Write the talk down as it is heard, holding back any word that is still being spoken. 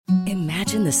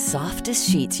Imagine the softest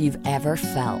sheets you've ever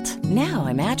felt. Now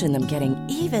imagine them getting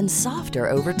even softer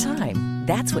over time.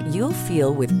 That's what you'll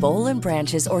feel with Boll &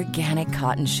 Branch's organic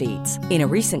cotton sheets. In a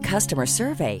recent customer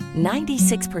survey,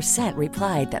 96%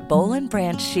 replied that Boll &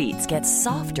 Branch sheets get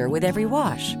softer with every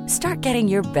wash. Start getting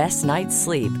your best night's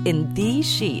sleep in these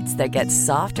sheets that get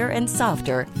softer and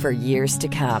softer for years to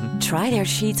come. Try their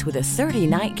sheets with a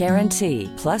 30-night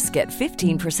guarantee. Plus, get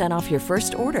 15% off your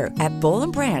first order at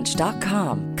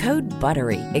bollandbranch.com. Code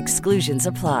BUTTERY. Exclusions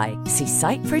apply. See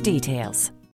site for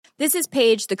details. This is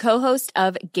Paige, the co-host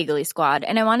of Giggly Squad,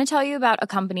 and I want to tell you about a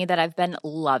company that I've been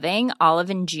loving,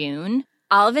 Olive & June.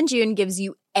 Olive & June gives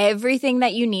you everything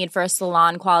that you need for a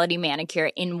salon-quality manicure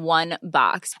in one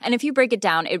box. And if you break it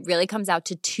down, it really comes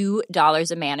out to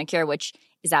 $2 a manicure, which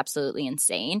is absolutely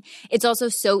insane. It's also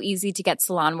so easy to get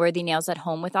salon-worthy nails at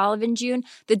home with Olive & June.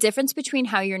 The difference between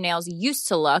how your nails used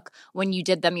to look when you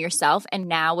did them yourself and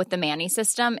now with the Mani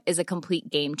system is a complete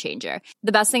game changer.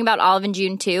 The best thing about Olive &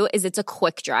 June, too, is it's a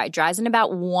quick dry. Dries in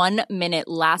about 1 minute,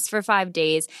 lasts for 5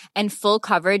 days, and full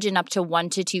coverage in up to 1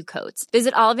 to 2 coats.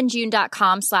 Visit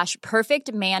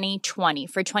oliveandjune.com/perfectmani20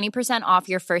 for 20% off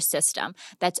your first system.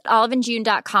 That's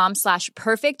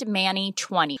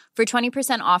oliveandjune.com/perfectmani20 for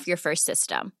 20% off your first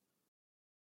system.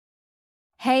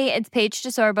 Hey, it's Paige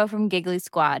DeSorbo from Giggly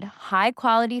Squad. High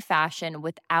quality fashion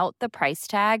without the price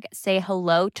tag. Say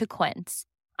hello to Quince.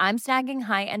 I'm snagging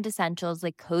high-end essentials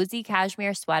like cozy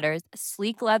cashmere sweaters,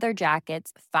 sleek leather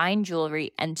jackets, fine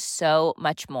jewelry, and so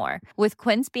much more. With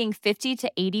Quince being 50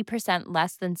 to 80%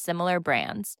 less than similar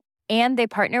brands. And they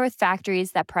partner with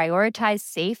factories that prioritize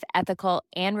safe, ethical,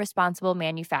 and responsible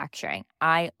manufacturing.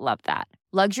 I love that.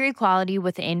 Luxury quality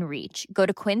within reach. Go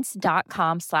to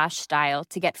quince.com/style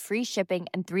to get free shipping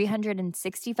and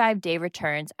 365-day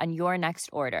returns on your next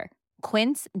order.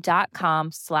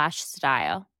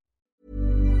 Quince.com/style.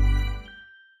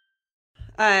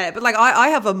 But like I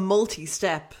have a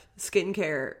multi-step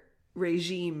skincare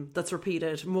regime that's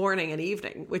repeated morning and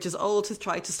evening, which is all to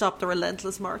try to stop the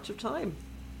relentless march of time.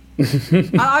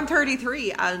 I'm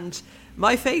 33 and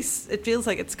my face, it feels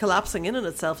like it's collapsing in on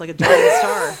itself like a giant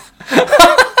star.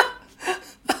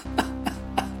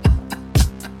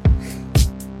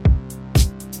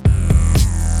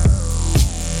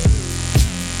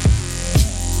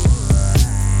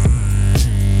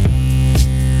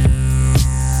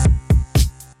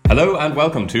 Hello and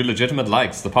welcome to Legitimate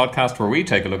Likes, the podcast where we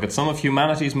take a look at some of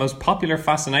humanity's most popular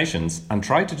fascinations and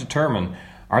try to determine,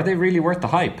 are they really worth the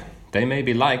hype? They may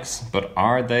be likes, but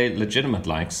are they legitimate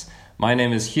likes? My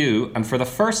name is Hugh, and for the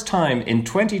first time in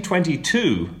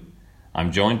 2022,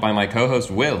 I'm joined by my co-host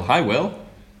Will. Hi, Will.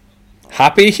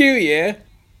 Happy Hugh year.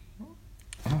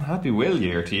 Oh, happy Will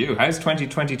year to you. How's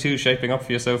 2022 shaping up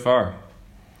for you so far?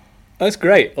 That's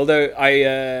great. Although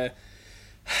I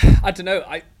don't know.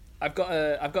 I've got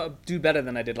to do better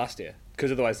than I did last year,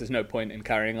 because otherwise there's no point in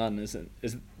carrying on. Is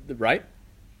right?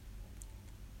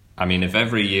 I mean, if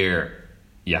every year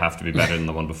you have to be better than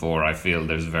the one before, I feel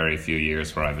there's very few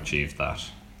years where I've achieved that.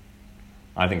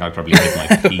 I think I probably hit my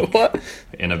peak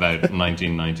in about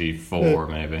 1994,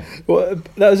 maybe. Well,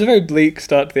 that was a very bleak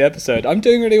start to the episode. I'm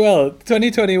doing really well.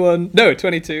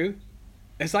 22.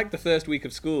 It's like the first week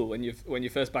of school when you're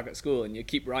first back at school and you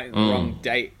keep writing the wrong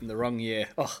date and the wrong year.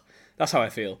 Oh, that's how I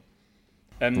feel.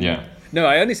 Yeah. No,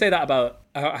 I only say that about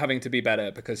having to be better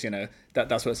because, you know,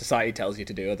 that's what society tells you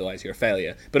to do. Otherwise, you're a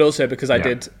failure. But also because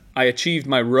I achieved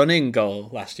my running goal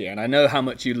last year. And I know how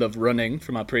much you love running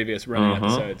from our previous running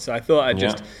episode. So I thought I'd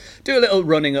just do a little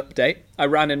running update. I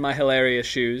ran in my hilarious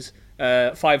shoes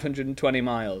 520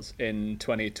 miles in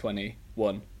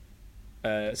 2021.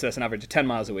 So that's an average of 10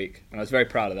 miles a week. And I was very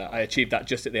proud of that. I achieved that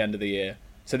just at the end of the year.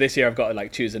 So this year I've got to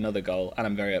choose another goal. And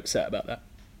I'm very upset about that.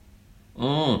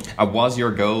 Was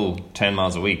your goal 10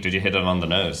 miles a week? Did you hit it on the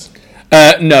nose?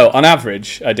 No, on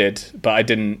average I did, but I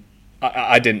didn't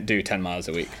do 10 miles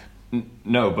a week.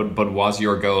 No, but was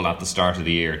your goal at the start of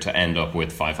the year to end up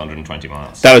with 520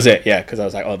 miles? That was it, yeah, because I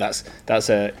was like, oh, that's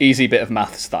a easy bit of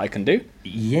maths that I can do.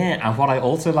 Yeah, and what I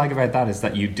also like about that is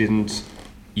that you didn't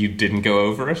go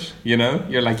over it, you know?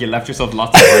 You left yourself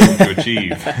lots of room to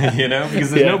achieve, you know?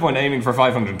 Because there's no point aiming for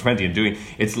 520 and doing...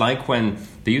 It's like when...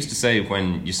 They used to say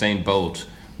when Usain Bolt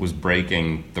was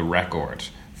breaking the record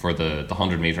for the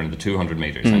 100 metre and the 200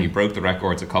 metres, and he broke the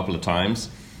records a couple of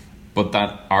times, but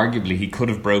that arguably he could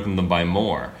have broken them by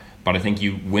more. But I think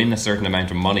you win a certain amount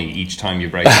of money each time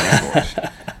you break the record.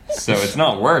 So it's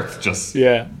not worth just...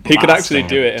 Yeah, he could actually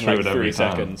do it in 3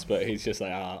 seconds, but he's just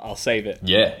like, I'll save it.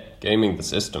 Yeah, gaming the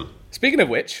system. Speaking of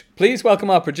which, please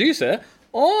welcome our producer,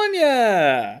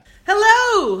 Anya.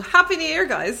 Hello! Happy New Year,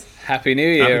 guys. Happy New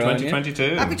Year. Happy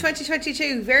 2022. Happy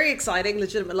 2022. Very exciting.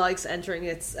 Legitimate Likes entering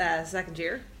its second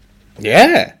year.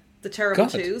 Yeah. The Terrible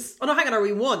God. Twos. Oh no, hang on, are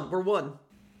we one? We're one.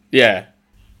 Yeah.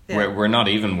 We're not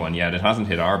even one yet. It hasn't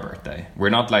hit our birthday. We're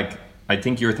not like... I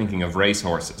think you're thinking of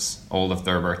racehorses. All of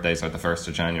their birthdays are the 1st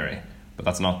of January. But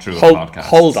that's not true of podcasts.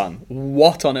 Hold on.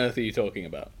 What on earth are you talking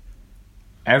about?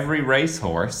 Every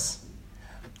racehorse...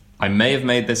 I may have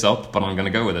made this up, but I'm going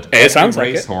to go with it. It sounds like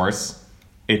Every racehorse,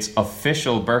 its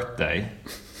official birthday,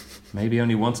 maybe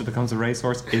only once it becomes a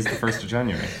racehorse, is the 1st of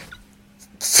January.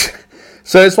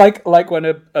 So it's like when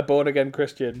a born-again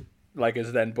Christian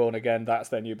is then born again, that's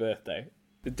their new birthday.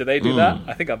 Do they do that?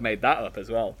 I think I've made that up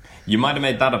as well. You might have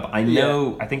made that up. I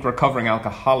know, I think recovering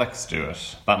alcoholics do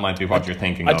it. That might be what you're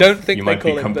thinking of. I don't think you they might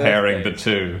call be it comparing birthdays.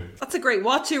 the two. That's a great...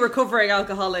 What two recovering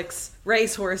alcoholics,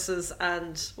 racehorses,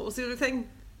 and... What was the other thing?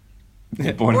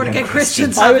 Born-again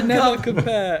Christians. I would haven't never come.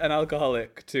 compare an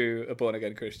alcoholic to a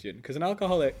born-again Christian, because an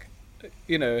alcoholic,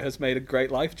 has made a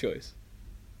great life choice.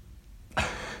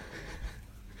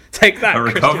 Take that, A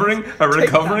recovering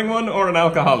Christians. one or an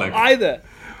alcoholic? Either.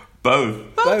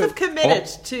 Both. Both have committed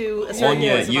to a certain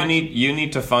Anya, course of you action.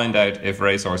 need to find out if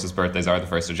racehorses' birthdays are the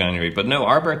 1st of January. But no,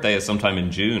 our birthday is sometime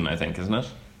in June, I think, isn't it?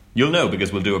 You'll know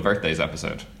because we'll do a birthdays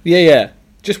episode. Yeah.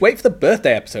 Just wait for the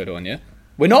birthday episode, Anya.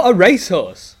 We're not a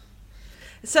racehorse.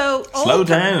 So Slow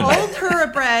down. all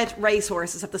thoroughbred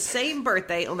racehorses have the same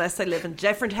birthday unless they live in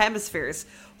different hemispheres.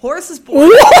 Horses born...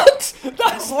 What?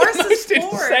 That's Horses the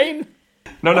most born. insane.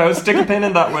 No, stick a pin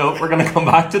in that, Will. We're going to come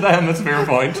back to the hemisphere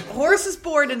point. Horses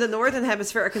born in the northern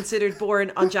hemisphere are considered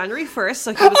born on January 1st,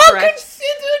 so he was correct.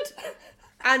 Considered.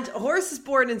 And horses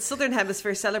born in southern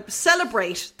hemisphere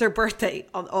celebrate their birthday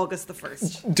on August the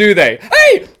 1st. Do they?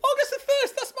 Hey, August the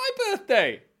 1st, that's my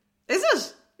birthday. Is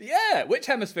it? Yeah, which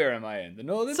hemisphere am I in? The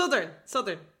northern?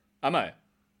 Southern. Am I?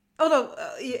 Oh no,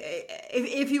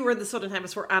 if you were in the southern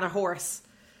hemisphere and a horse.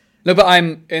 No, but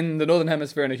I'm in the northern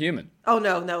hemisphere and a human. Oh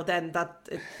no, then that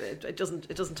it doesn't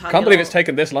tally. I can't believe at it's all.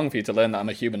 taken this long for you to learn that I'm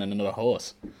a human and another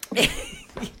horse.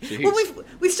 Jeez. Well,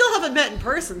 we still haven't met in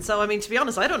person, so I mean, to be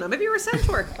honest, I don't know. Maybe you're a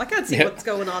centaur. I can't see Yeah. what's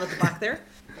going on at the back there.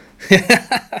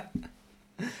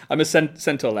 I'm a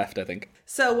centaur left, I think.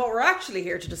 So what we're actually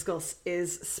here to discuss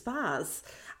is spas,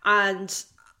 and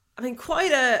I mean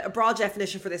quite a broad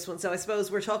definition for this one. So I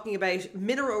suppose we're talking about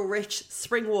mineral-rich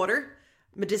spring water,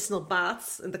 medicinal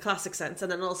baths in the classic sense,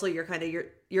 and then also your kind of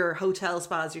your hotel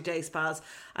spas, your day spas,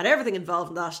 and everything involved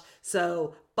in that.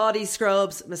 So body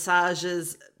scrubs,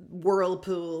 massages,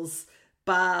 whirlpools,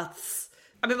 baths.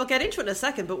 I mean, we'll get into it in a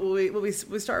second, but will we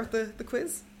start with the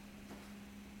quiz?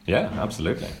 Yeah,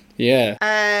 absolutely. Yeah.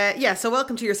 Yeah. So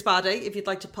welcome to your spa day. If you'd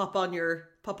like to pop your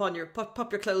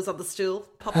clothes on the stool,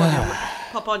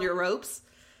 pop on your robes.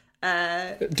 Do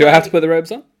I have to put the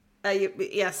robes on?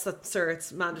 Yes, sir,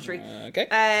 it's mandatory.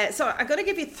 Okay. So I'm going to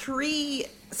give you 3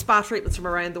 spa treatments from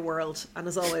around the world, and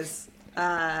as always,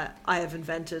 I have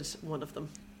invented one of them.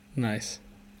 Nice.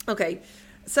 Okay,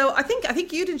 so I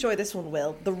think you'd enjoy this one,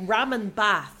 Will. The ramen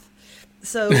bath.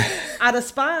 So at a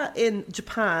spa in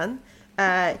Japan,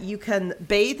 you can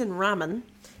bathe in ramen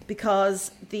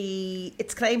because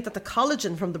it's claimed that the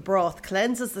collagen from the broth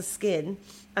cleanses the skin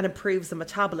and improves the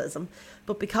metabolism.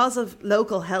 But because of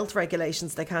local health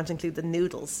regulations, they can't include the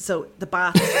noodles. So the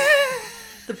bath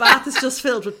is just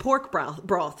filled with pork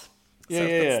broth.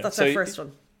 So that's So our first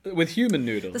one. With human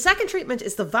noodles. The second treatment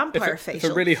is the vampire facial.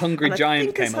 If a really hungry and giant I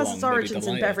think this came has along, its they'd be origins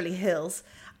in delighted. Beverly Hills.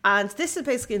 And this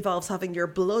basically involves having your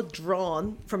blood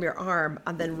drawn from your arm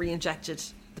and then re-injected.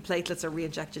 The platelets are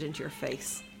re-injected into your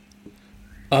face.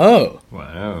 Oh.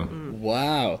 Wow.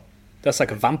 Wow. That's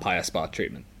like a vampire spa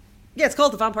treatment. Yeah, it's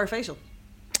called the vampire facial.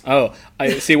 Oh,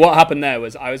 I see. What happened there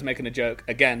was I was making a joke,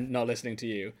 again, not listening to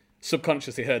you,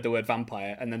 subconsciously heard the word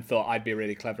vampire and then thought I'd be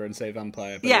really clever and say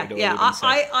vampire. But Yeah, it would yeah. already been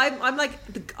said. I'm like,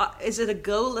 is it a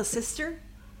goal assister?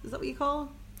 Is that what you call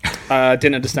them?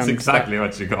 Didn't understand. That's exactly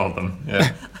what you called them.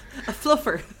 Yeah. A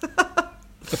fluffer.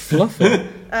 A fluffer.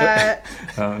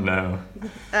 Oh no.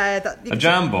 A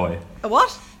Jam boy. A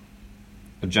what?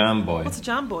 A jam boy. What's a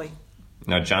jam boy?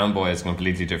 No, jam boy is a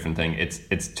completely different thing.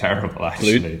 It's terrible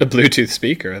actually. A Bluetooth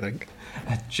speaker, I think.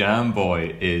 A jam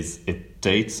boy it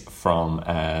dates from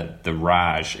the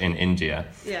Raj in India.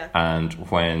 Yeah. And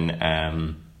when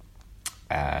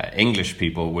English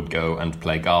people would go and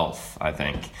play golf, I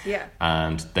think. Yeah.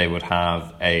 And they would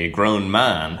have a grown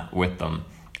man with them,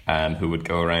 who would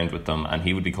go around with them, and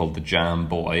he would be called the jam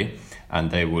boy. And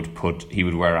he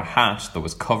would wear a hat that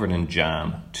was covered in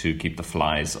jam to keep the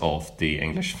flies off the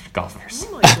English golfers.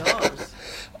 Oh my god.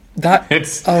 That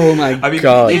It's oh my I mean,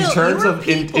 god. in Will, terms your of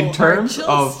in people terms are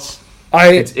of just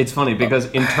It's funny because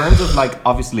in terms of like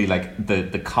obviously like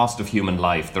the cost of human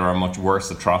life, there are much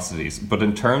worse atrocities. But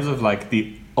in terms of like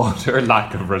the utter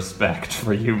lack of respect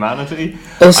for humanity,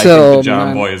 also, I think the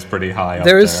Jam Boy is pretty high up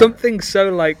there. There is something so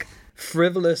like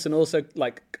frivolous and also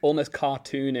like almost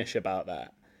cartoonish about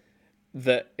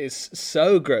that is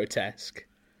so grotesque.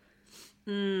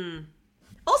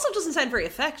 Also doesn't sound very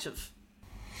effective.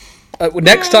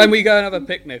 Next time we go and have a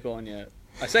picnic on you.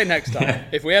 I say next time. Yeah.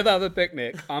 If we ever have a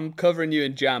picnic, I'm covering you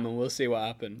in jam and we'll see what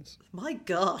happens. My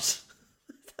God.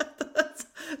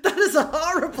 That is a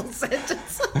horrible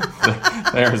sentence.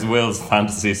 There's Will's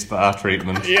fantasy spa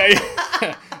treatment.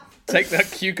 Yeah. Take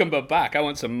that cucumber back. I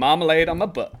want some marmalade on my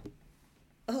butt.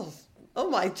 Oh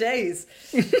my days.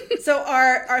 So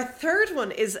our third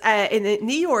one is in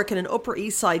New York in an Upper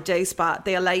East Side day spa.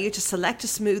 They allow you to select a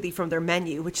smoothie from their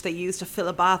menu, which they use to fill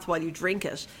a bath while you drink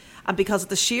it. And because of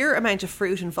the sheer amount of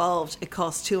fruit involved, it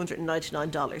costs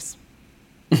 $299.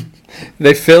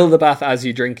 They fill the bath as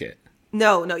you drink it?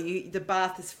 No, the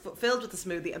bath is filled with the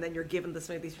smoothie and then you're given the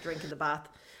smoothie to drink in the bath.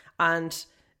 And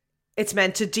it's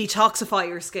meant to detoxify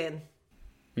your skin.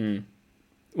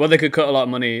 Well, they could cut a lot of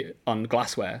money on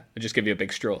glassware and just give you a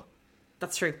big straw.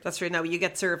 That's true. No, you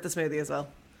get served the smoothie as well.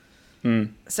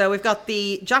 So we've got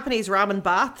the Japanese ramen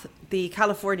bath, the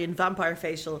Californian vampire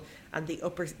facial, and the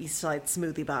Upper East Side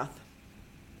smoothie bath.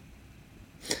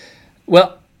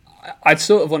 Well, I'd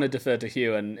sort of want to defer to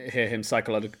Hugh and hear him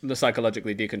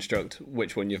psychologically deconstruct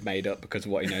which one you've made up because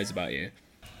of what he knows about you.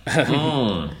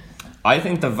 I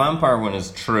think the vampire one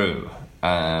is true.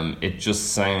 It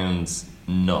just sounds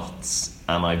nuts,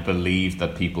 and I believe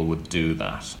that people would do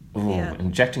that.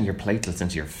 Injecting your platelets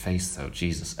into your face, though,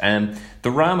 Jesus. The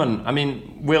ramen, I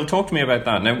mean, Will, talk to me about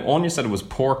that. Now, Anya said it was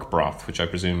pork broth, which I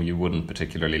presume you wouldn't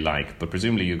particularly like, but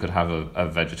presumably you could have a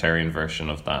vegetarian version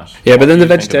of that. Yeah, but then the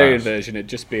vegetarian version, it would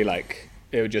just be like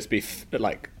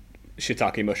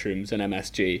shiitake mushrooms and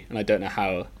MSG, and I don't know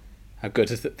how good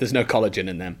there's no collagen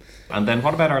in them. And then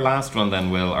what about our last one then,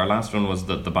 Will? Our last one was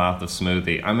the bath of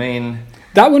smoothie. I mean,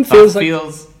 that one feels like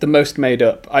the most made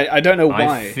up. I don't know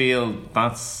why. I feel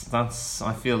that's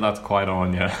quite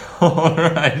Anya. All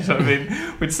right. I mean,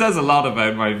 which says a lot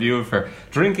about my view of her.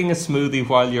 Drinking a smoothie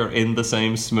while you're in the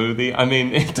same smoothie. I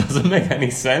mean, it doesn't make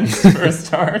any sense for a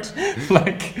start.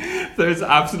 Like, there's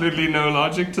absolutely no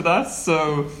logic to that.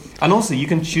 So, and also you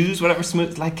can choose whatever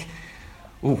smoothie. Like,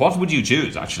 what would you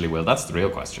choose? Actually, Will, that's the real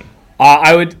question.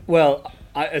 I would. Well.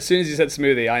 As soon as you said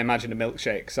smoothie, I imagined a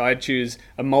milkshake. So I'd choose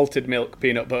a malted milk,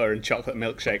 peanut butter, and chocolate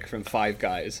milkshake from Five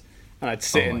Guys, and I'd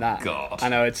sit in that. God.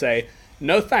 And I would say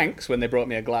no thanks when they brought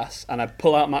me a glass, and I'd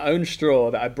pull out my own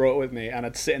straw that I brought with me, and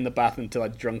I'd sit in the bath until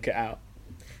I'd drunk it out.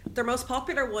 Their most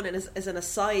popular one is an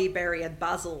acai berry and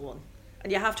basil one,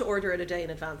 and you have to order it a day in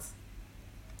advance.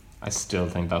 I still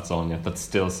think that's Anya. That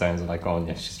still sounds like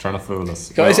Anya. She's trying to fool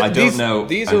us. Guys, I don't know.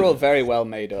 These are all very well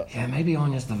made up. Yeah, maybe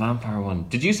Anya's the vampire one.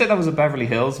 Did you say that was a Beverly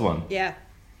Hills one? Yeah.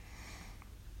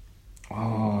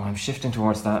 Oh, I'm shifting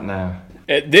towards that now.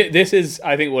 This is,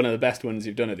 I think, one of the best ones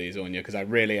you've done of these, Anya, because I've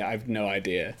no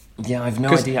idea. Yeah, I've no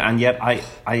idea, and yet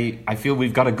I feel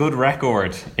we've got a good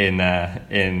record in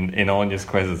Anya's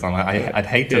quizzes, and I'd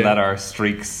hate to let our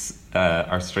streak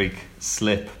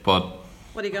slip, but.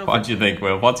 What do you think,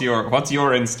 Will? What's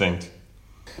your instinct?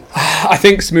 I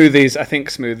think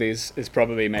smoothies is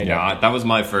probably made up. Yeah, that was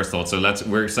my first thought. So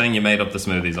we're saying you made up the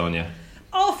smoothies, Anya.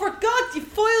 Oh, for God, you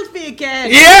foiled me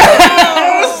again.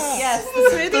 Yes!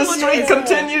 The streak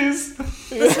continues.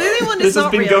 The smoothie one is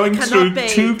not real. This has been going through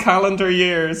 2 calendar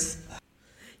years.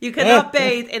 You cannot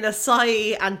bathe in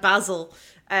acai and basil.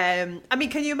 I mean,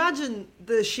 can you imagine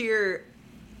the sheer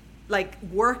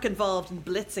work involved in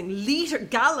blitzing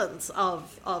gallons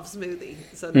of smoothie?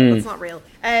 So that's not real.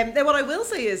 Then what I will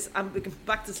say is, and we can come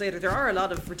back to this later, there are a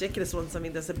lot of ridiculous ones. I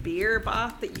mean, there's a beer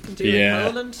bath that you can do in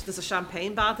Poland. There's a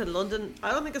champagne bath in London.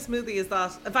 I don't think a smoothie is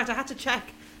that. In fact, I had to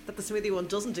check that the smoothie one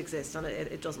doesn't exist, and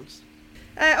it doesn't.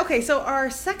 Okay, so our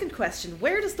second question: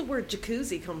 where does the word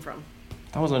jacuzzi come from?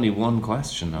 That was only one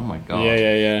question. Oh my God.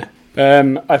 Yeah.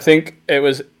 I think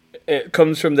it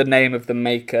comes from the name of the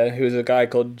maker, who is a guy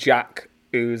called Jack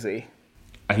Uzi.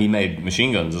 He made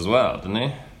machine guns as well, didn't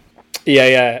he?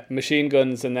 Yeah, machine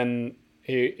guns, and then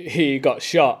he got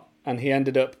shot, and he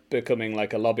ended up becoming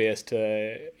like a lobbyist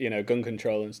to gun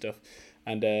control and stuff,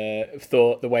 and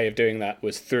thought the way of doing that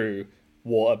was through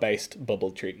water-based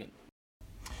bubble treatment.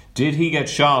 Did he get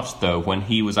shot though when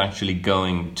he was actually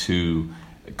going to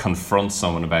confront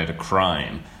someone about a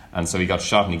crime? And so he got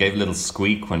shot, and he gave a little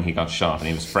squeak when he got shot, and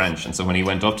he was French. And so when he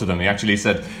went up to them, he actually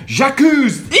said,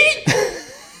 "J'accuse!"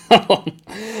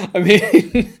 I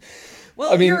mean,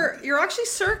 Well, I mean, you're actually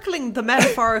circling the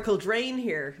metaphorical drain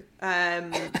here,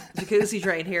 jacuzzi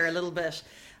drain here a little bit.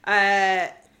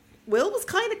 Will was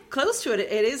kind of close to it.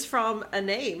 It is from a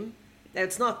name. Now,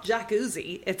 it's not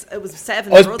Jacuzzi. It was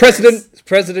seven brothers.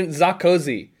 President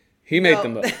Sarkozy. He made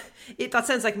them up. That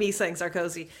sounds like me saying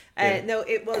Sarkozy. No,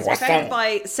 it was founded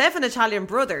by 7 Italian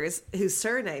brothers whose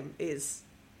surname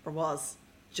was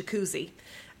Jacuzzi.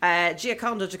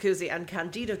 Giocondo Jacuzzi and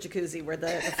Candido Jacuzzi were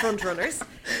the front runners,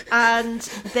 and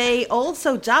they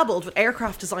also dabbled with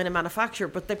aircraft design and manufacture,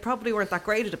 but they probably weren't that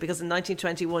great at it because in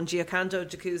 1921 Giocondo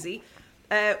Jacuzzi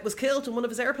was killed and one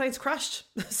of his airplanes crashed.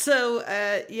 So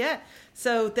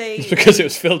so they it's because it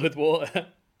was filled with water.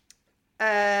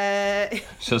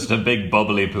 Just a big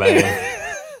bubbly plane.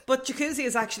 But Jacuzzi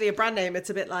is actually a brand name. It's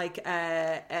a bit like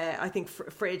I think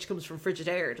fridge comes from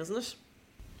Frigidaire, doesn't it?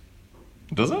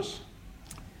 Does it?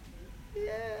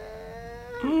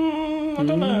 I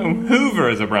don't know. Hoover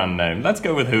is a brand name. Let's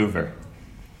go with Hoover.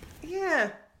 Yeah.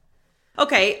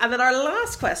 Okay, and then our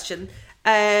last question.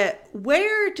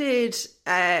 Where did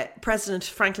President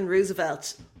Franklin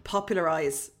Roosevelt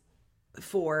popularize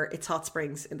for its hot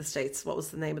springs in the States? What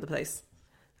was the name of the place?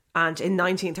 And in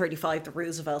 1935, the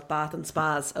Roosevelt Bath and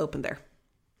Spas opened there.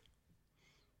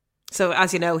 So,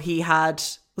 as you know, he had...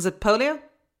 Was it polio?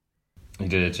 He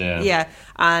did, yeah. Yeah,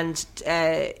 and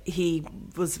he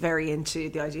was very into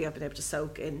the idea of being able to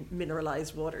soak in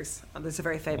mineralised waters. And there's a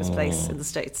very famous place in the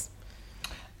States.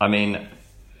 I mean,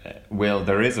 Will,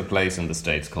 there is a place in the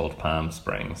States called Palm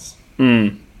Springs.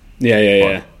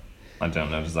 Yeah. I don't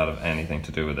know, does that have anything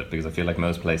to do with it? Because I feel like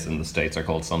most places in the States are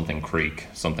called something Creek,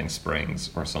 something Springs,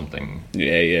 or something...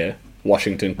 Yeah.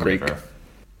 Washington Creek. River.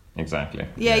 Exactly.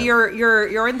 Yeah,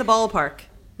 you're in the ballpark.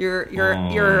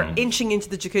 You're inching into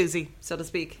the jacuzzi, so to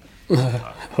speak.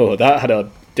 Oh, that had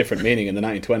a different meaning in the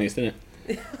 1920s, didn't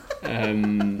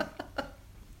it?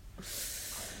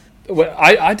 Well,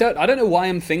 I don't know why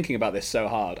I'm thinking about this so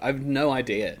hard. I have no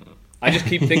idea. I just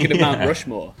keep thinking of Mount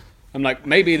Rushmore. I'm like,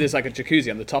 maybe there's like a jacuzzi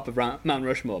on the top of Mount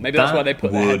Rushmore. Maybe that's why they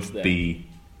put their heads there. That would be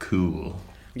cool.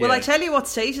 Yeah. Well, I tell you what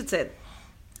state it's in.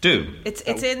 Do. It's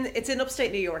in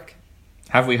upstate New York.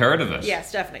 Have we heard of it?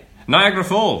 Yes, definitely. Niagara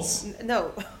Falls.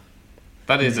 No.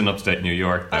 That is in upstate New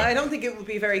York, though. I don't think it would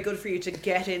be very good for you to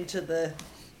get into the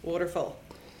waterfall.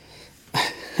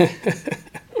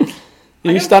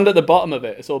 You stand at the bottom of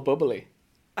it. It's all bubbly.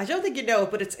 I don't think you know,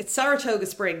 but it's Saratoga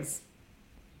Springs.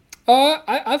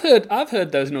 I've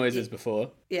heard those noises before.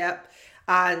 Yeah,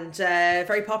 and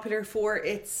very popular for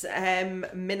its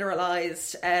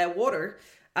mineralized water.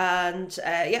 And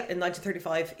in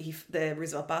 1935, the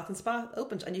Roosevelt Bath and Spa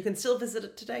opened, and you can still visit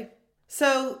it today.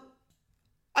 So,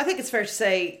 I think it's fair to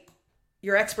say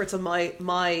you're experts on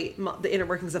the inner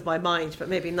workings of my mind, but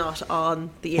maybe not on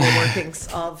the inner workings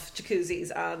of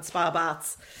jacuzzis and spa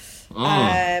baths.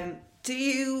 Do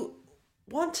you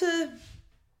want to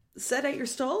set out your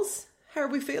stalls? How are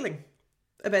we feeling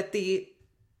about the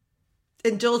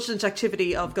indulgent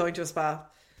activity of going to a spa?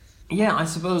 Yeah, I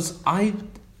suppose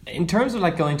in terms of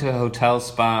like going to a hotel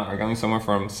spa or going somewhere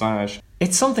for a massage,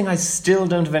 it's something I still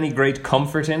don't have any great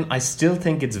comfort in. I still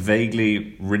think it's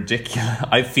vaguely ridiculous.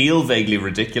 I feel vaguely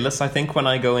ridiculous, I think, when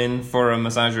I go in for a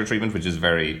massage or treatment, which is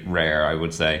very rare, I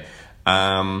would say.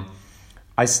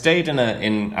 I stayed in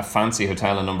a fancy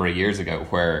hotel a number of years ago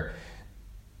where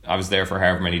I was there for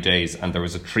however many days, and there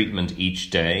was a treatment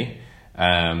each day.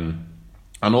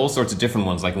 And all sorts of different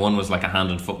ones. Like one was like a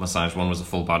hand and foot massage, one was a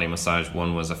full body massage,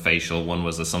 one was a facial, one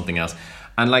was a something else.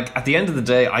 And like at the end of the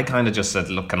day, I kind of just said,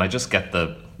 look, can I just get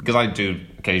because I do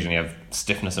occasionally have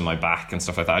stiffness in my back and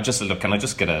stuff like that. I just said, look, can I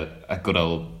just get a good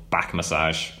old back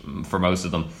massage for most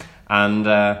of them? And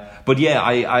but yeah,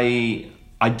 I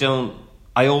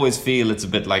always feel it's a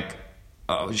bit like,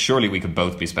 surely we could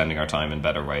both be spending our time in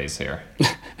better ways here.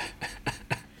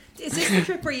 Is this the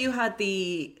trip where you had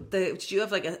did you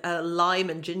have like a lime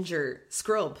and ginger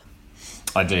scrub?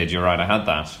 I did, you're right, I had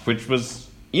that, which was,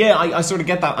 yeah, I sort of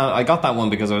get that. I got that one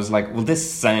because I was like, well,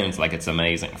 this sounds like it's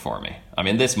amazing for me. I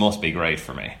mean, this must be great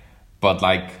for me. But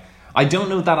like, I don't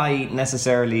know that I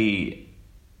necessarily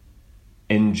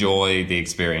enjoy the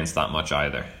experience that much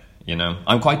either. You know,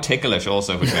 I'm quite ticklish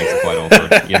also, which makes it quite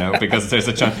awkward, you know, because there's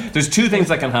a chance. There's two things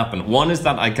that can happen. One is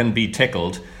that I can be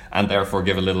tickled and therefore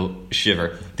give a little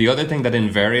shiver. The other thing that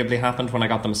invariably happened when I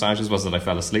got the massages was that I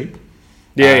fell asleep.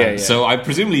 Yeah. So I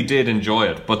presumably did enjoy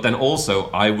it, but then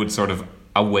also I would sort of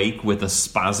awake with a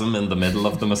spasm in the middle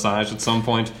of the massage at some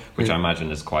point, which I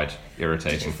imagine is quite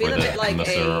irritating for the like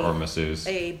masseur or masseuse.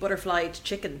 A butterflied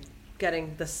chicken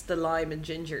getting the lime and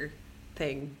ginger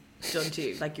thing done to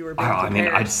you? Like you were being I mean,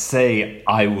 prepared? I'd say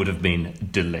I would have been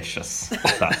delicious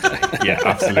that day. Yeah,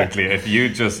 absolutely. If you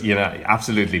just,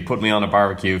 absolutely put me on a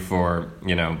barbecue for,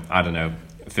 I don't know,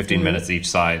 15 minutes each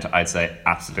side, I'd say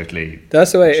absolutely.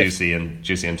 That's the way. Juicy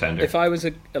and tender. If I was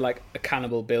a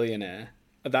cannibal billionaire,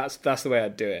 that's the way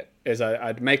I'd do it. Is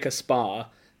I'd make a spa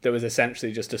that was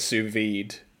essentially just a sous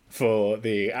vide for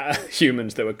the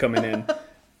humans that were coming in,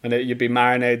 and you'd be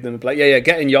marinating them. Like,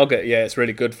 get in yogurt. Yeah, it's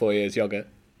really good for you. It's yogurt.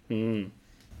 Will,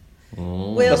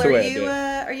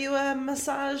 are you a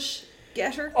massage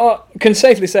getter? Can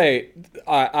safely say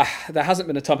there hasn't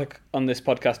been a topic on this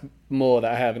podcast more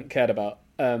that I haven't cared about.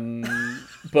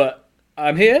 But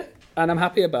I'm here and I'm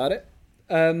happy about it.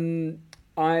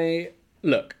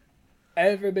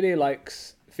 Everybody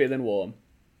likes feeling warm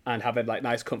and having like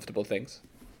nice, comfortable things.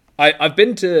 I've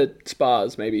been to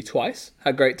spas maybe twice,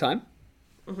 had a great time.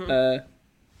 Mm-hmm.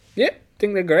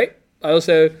 Think they're great. I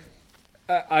also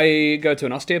I go to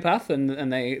an osteopath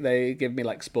and they give me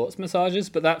like sports massages,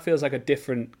 but that feels like a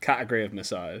different category of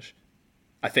massage,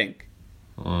 I think.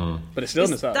 But it's still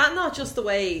massage. Is that not just the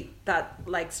way that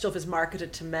like stuff is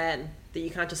marketed to men, that you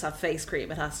can't just have face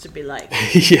cream, it has to be like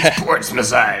sports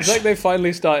massage? It's like they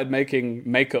finally started making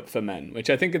makeup for men, which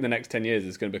I think in the next 10 years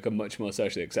is going to become much more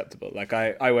socially acceptable. Like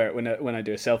I wear it when I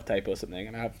do a self-tape or something,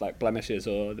 and I have like blemishes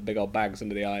or the big old bags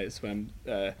under the eyes when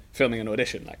I'm filming an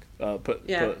audition. Like I'll put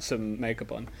some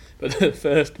makeup on. But the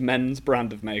first men's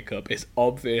brand of makeup is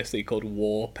obviously called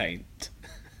War Paint.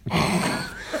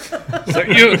 So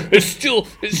it's still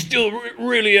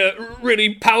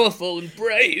really powerful and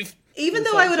brave. Even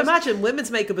though I would imagine women's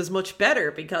makeup is much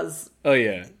better because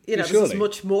there's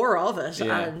much more of it,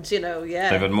 and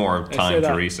they've had more time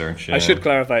to research. I should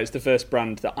clarify, it's the first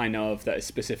brand that I know of that is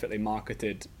specifically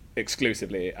marketed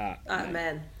exclusively at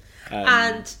men.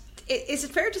 And is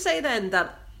it fair to say then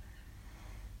that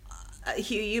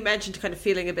Hugh, you mentioned kind of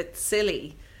feeling a bit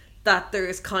silly, that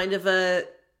there's kind of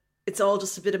it's all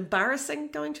just a bit embarrassing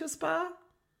going to a spa?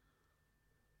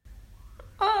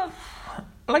 I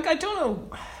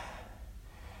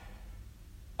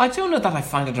don't know that I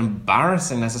find it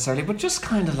embarrassing necessarily, but just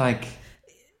kind of like...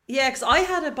 Yeah, because I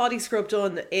had a body scrub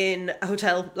done in a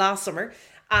hotel last summer,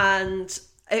 and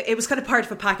it was kind of part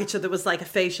of a package, so there was like a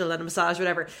facial and a massage,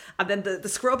 whatever, and then the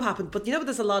scrub happened. But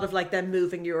there's a lot of like them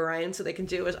moving you around so they can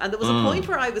do it, and there was a point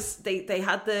where they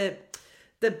had the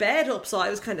bed up, so I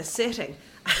was kind of sitting,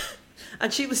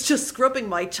 and she was just scrubbing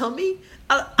my tummy,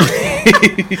 and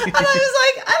I was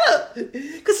like, I don't,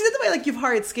 because the way like you've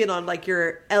hard skin on like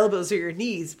your elbows or your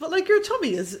knees, but like your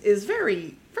tummy is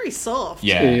very, very soft.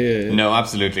 Yeah, no,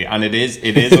 absolutely. And it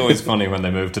is always funny when they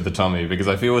move to the tummy, because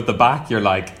I feel with the back you're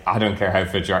like, I don't care how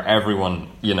fit you are, everyone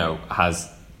has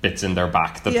bits in their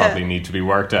back that probably need to be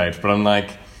worked out, but I'm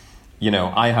like,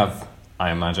 I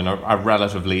imagine a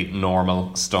relatively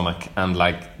normal stomach, and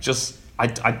like just I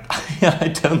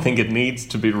don't think it needs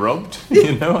to be rubbed.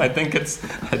 I think it's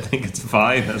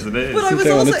fine as it is. But I was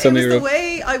also, the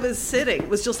way I was sitting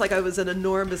was just like I was an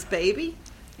enormous baby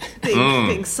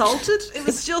being salted. It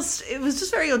was just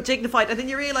very undignified. And then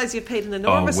you realise you've paid an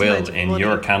enormous amount of money. In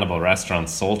your cannibal restaurant,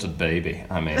 salted baby.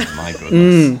 I mean, my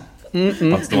goodness.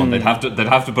 That's the one. They'd have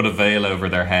to put a veil over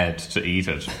their head to eat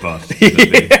it, but.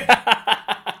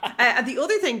 And the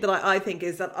other thing that I think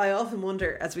is that I often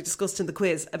wonder, as we discussed in the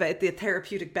quiz, about the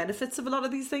therapeutic benefits of a lot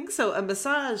of these things. So a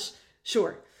massage,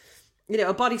 sure.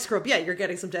 A body scrub, yeah, you're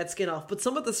getting some dead skin off. But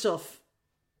some of the stuff,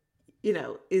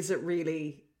 is it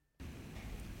really...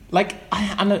 Like,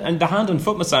 and the hand and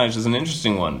foot massage is an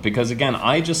interesting one, because again,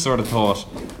 I just sort of thought,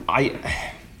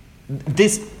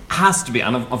 this has to be,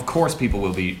 and of course people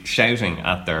will be shouting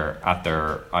at their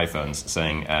iPhones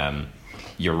saying,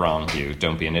 you're wrong, Hugh,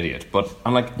 don't be an idiot. But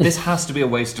I'm like, this has to be a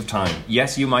waste of time.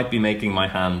 Yes, you might be making my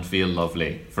hand feel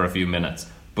lovely for a few minutes,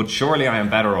 but surely I am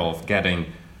better off getting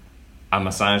a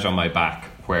massage on my back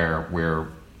where we're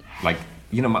like,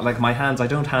 like my hands, I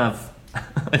don't have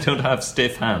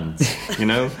stiff hands,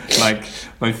 like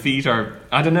my feet are,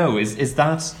 I don't know, is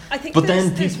that, I think but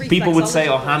then people would say,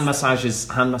 hand massage is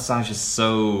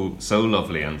so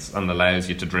lovely and allows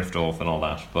you to drift off and all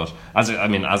that, but as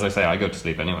I say, I go to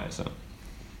sleep anyway, so.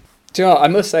 Do you know what? I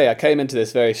must say, I came into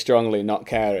this very strongly not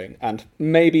caring, and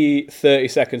maybe 30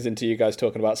 seconds into you guys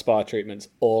talking about spa treatments,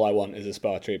 all I want is a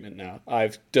spa treatment now.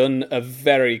 I've done a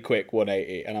very quick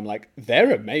 180, and I'm like,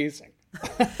 they're amazing.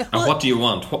 And what do you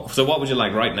want? So what would you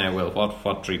like right now, Will?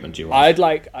 What treatment do you want? I'd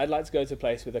like to go to a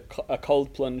place with a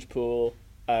cold plunge pool,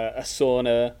 a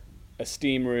sauna, a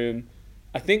steam room.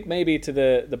 I think maybe to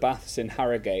the baths in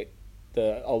Harrogate,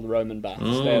 the old Roman baths.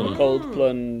 They have a cold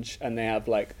plunge, and they have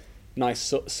like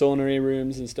nice saunary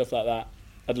rooms and stuff like that.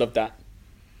 I'd love that.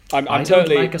 I don't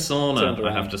like a turned sauna, I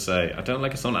around. have to say. I don't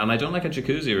like a sauna, and I don't like a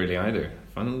jacuzzi really either.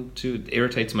 I find them too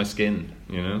irritates my skin,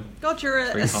 you know? God, you're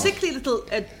a hot. sickly little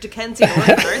Dickensian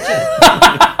orphan, aren't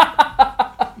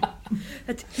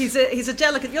you? He's a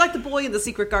delicate. You're like the boy in The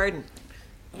Secret Garden.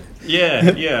 Yeah,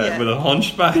 with a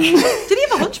hunchback. Did he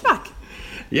have a hunchback?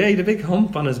 Yeah, he had a big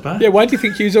hump on his back. Yeah, why do you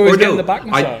think Hugh's always Or getting no, the back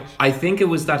massage? I think it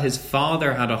was that his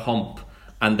father had a hump,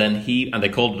 and then they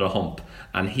called it a hump,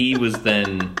 and he was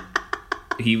then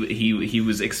he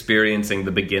was experiencing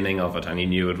the beginning of it, and he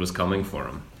knew it was coming for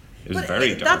him. It was very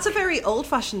dark. That's a very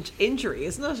old-fashioned injury,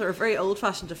 isn't it? Or a very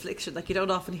old-fashioned affliction. Like, you don't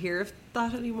often hear of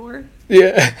that anymore.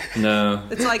 Yeah. No.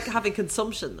 It's like having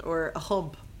consumption or a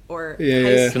hump or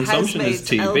Consumption is housemaid's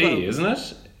TB, elbow. isn't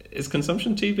it? Is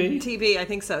consumption TB? TB, I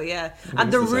think so, yeah. I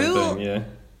And think the it's same rule... thing, yeah.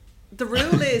 The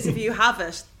rule is, if you have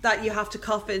it, that you have to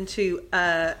cough into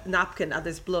a napkin and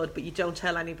there's blood, but you don't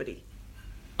tell anybody.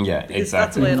 Yeah, Because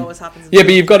that's the exactly. way it always happens. Yeah,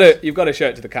 but you've got to show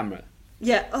it to the camera.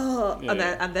 Yeah,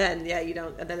 Yeah. and then you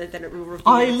don't, and then it will reveal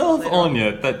I itself love later on.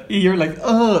 Anya that you're like,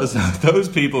 oh, so those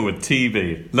people with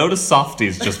TB, load of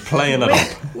softies just playing it up.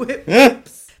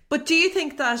 Whips. But do you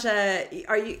think that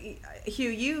Hugh,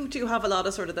 you do have a lot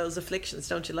of sort of those afflictions,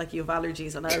 don't you? Like you have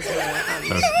allergies and asthma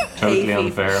and Totally hay fever.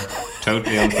 unfair.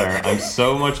 Totally unfair. I'm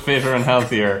so much fitter and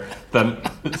healthier than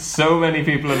so many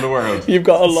people in the world. You've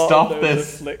got a lot Stop of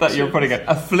those this that you're putting it. You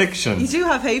Afflictions. do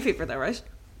have hay fever, though, right?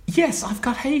 Yes, I've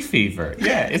got hay fever.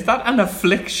 Yeah, is that an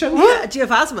affliction? Yeah. Do you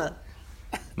have asthma?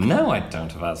 No, I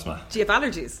don't have asthma. Do you have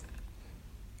allergies?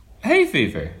 Hay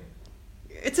fever.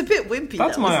 It's a bit wimpy.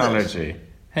 That's though, my isn't it? allergy.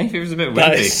 Hay fever's a bit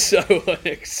That wimpy. is so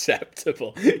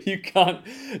unacceptable. You can't...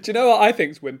 Do you know what I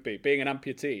think's wimpy? Being an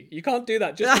amputee. You can't do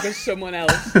that just because someone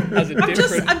else has a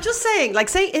different... I'm just saying, like,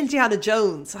 say Indiana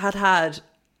Jones had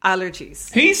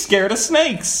allergies. He's scared of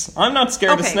snakes. I'm not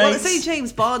scared of Okay, snakes. well, say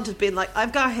James Bond had been like,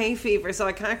 I've got hay fever, so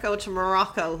I can't go to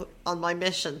Morocco on my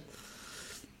mission.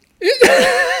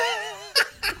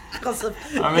 because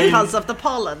of the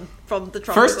pollen from the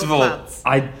tropical First of all, plants.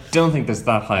 I don't think there's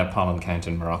that high a pollen count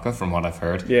in Morocco, from what I've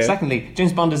heard. Yeah. Secondly,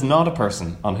 James Bond is not a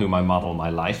person on whom I model my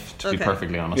life, to be Okay.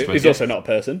 perfectly honest with He's you. also not a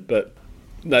person, but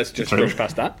let's just True. brush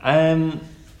past that.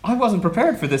 I wasn't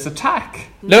prepared for this attack.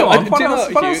 No, Go on, do what you know else,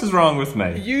 what, what else Hugh? is wrong with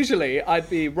me? Usually, I'd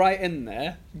be right in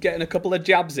there, getting a couple of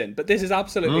jabs in, but this is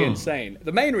absolutely insane.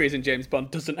 The main reason James Bond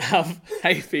doesn't have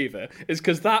hay fever is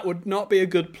because that would not be a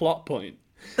good plot point.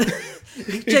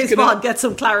 James Bond gets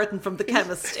some Claritin from the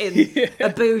chemist in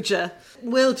Abuja.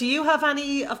 Will, do you have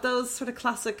any of those sort of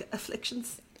classic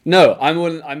afflictions? No,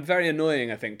 I'm very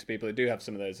annoying, I think, to people who do have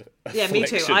some of those Yeah, me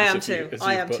too. afflictions, I am as you- too. as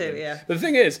I you am put too, them. yeah. But the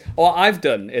thing is, what I've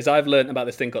done is I've learned about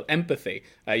this thing called empathy.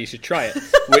 You should try it,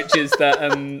 which is that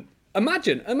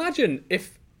imagine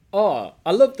if, I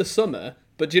love the summer,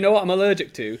 but do you know what I'm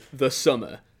allergic to? The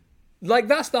summer. Like,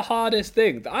 that's the hardest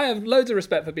thing. I have loads of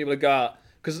respect for people who go out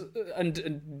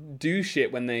and do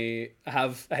shit when they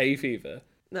have hay fever.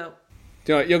 No.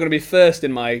 Do you know what? You're going to be first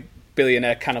in my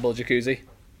billionaire cannibal jacuzzi.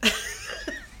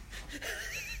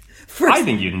 I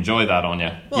think you'd enjoy that,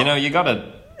 Anya. You know, you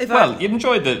gotta... you'd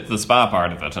enjoy the spa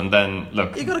part of it, and then,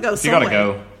 look... You gotta go You gotta somewhere.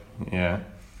 go. Yeah.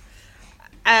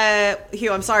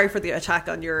 Hugh, I'm sorry for the attack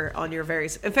on your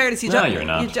various. In fairness, No, you're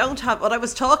not. You don't have. What I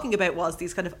was talking about was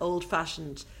these kind of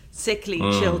old-fashioned, sickly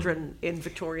children in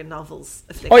Victorian novels.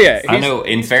 Oh, yeah. I know,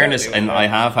 in he's fairness, totally and okay. I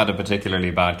have had a particularly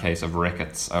bad case of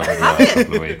rickets over the last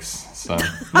couple of weeks. So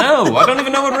no, I don't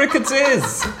even know what rickets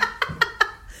is.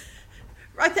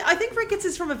 I think rickets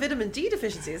is from a vitamin D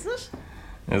deficiency, isn't it?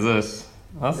 Is it?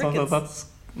 Rickets. That's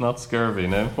not scurvy,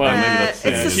 no? Well, maybe that's...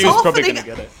 it's the He was probably softening, going to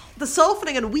get it. the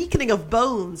softening and weakening of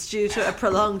bones due to a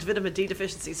prolonged vitamin D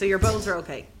deficiency. So your bones are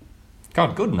okay.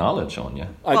 God, good knowledge, Anya.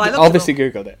 I I looked obviously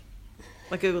it Googled it.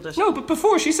 I googled it. No, but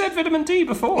before, she said vitamin D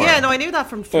before. Yeah, no, I knew that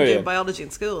from Oh, doing yeah. biology in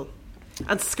school.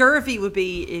 And scurvy would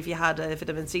be if you had a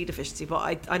vitamin C deficiency,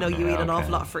 but I know you Yeah, eat an okay.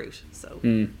 awful lot of fruit, so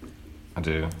I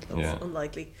do, that's yeah.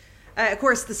 unlikely. Of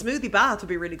course, the smoothie bath would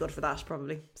be really good for that,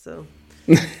 probably. So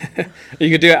You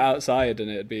could do it outside and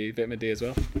it'd be vitamin D as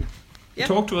well. Yeah.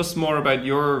 Talk to us more about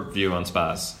your view on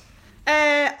spas.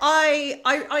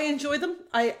 I enjoy them.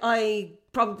 I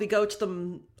probably go to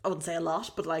them. I wouldn't say a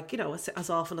lot, but like, you know, as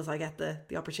often as I get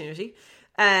the opportunity.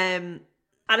 And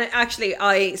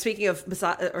speaking of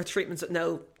massage or treatments with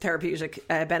no therapeutic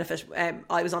benefit,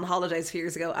 I was on holidays a few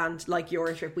years ago, and like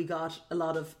your trip, we got a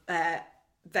lot of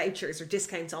vouchers or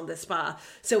discounts on this spa.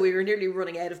 So we were nearly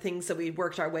running out of things. So we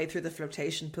worked our way through the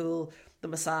flotation pool, the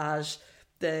massage,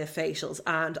 the facials,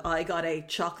 and I got a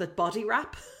chocolate body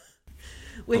wrap,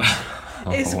 which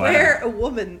is wow. where a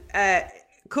woman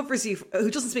covers you, who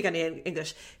doesn't speak any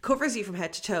English, covers you from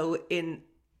head to toe in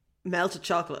melted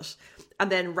chocolate,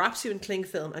 and then wraps you in cling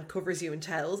film and covers you in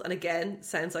towels. And again,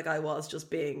 sounds like I was just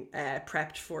being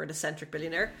prepped for an eccentric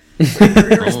billionaire,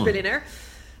 careerist billionaire.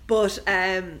 But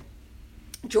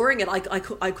during it,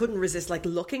 I couldn't resist like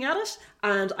looking at it,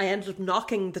 and I ended up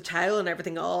knocking the towel and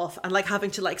everything off, and like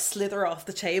having to like slither off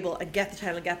the table and get the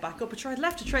towel and get back up. But sure, I'd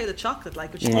left a trail of chocolate,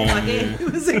 like which came back in.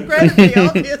 It was incredibly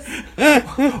obvious.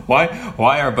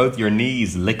 Why are both your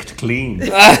knees licked clean?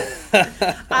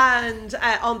 And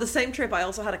on the same trip, I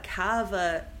also had a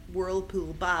cava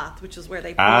whirlpool bath, which is where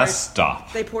they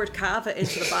poured cava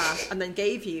into the bath and then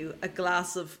gave you a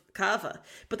glass of cava.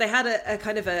 But they had a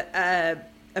kind of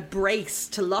a brace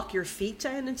to lock your feet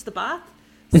down into the bath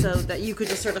so that you could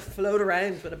just sort of float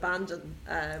around with abandon.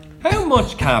 How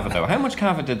much cava though? How much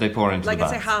cava did they pour into the bath?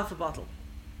 Like I'd say half a bottle.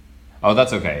 Oh,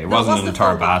 that's okay. It wasn't an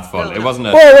entire bath full. No. It wasn't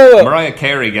a... Whoa. Mariah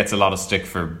Carey gets a lot of stick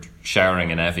for showering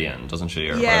in Evian, doesn't she?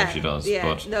 Or whatever she does. Yeah.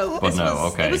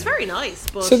 Okay. It was very nice.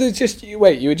 But So there's just you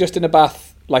were just in a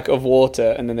bath like of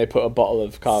water, and then they put a bottle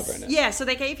of cava in it. yeah, so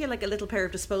they gave you like a little pair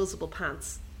of disposable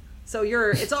pants. So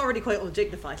it's already quite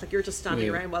undignified. Like you're just standing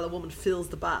around while a woman fills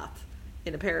the bath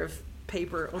in a pair of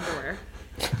paper underwear.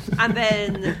 And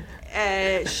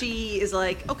then she is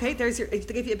like, okay, they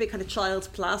give you a big kind of child's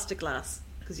plastic glass,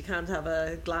 because you can't have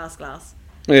a glass.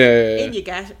 Yeah. In you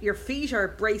get, your feet are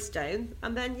braced down,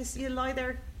 and then you lie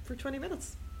there for 20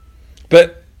 minutes.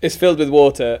 But it's filled with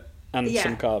water and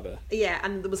some cava. Yeah,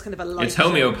 and there was kind of a light... It's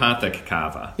homeopathic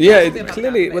cava. Yeah, Homeopathic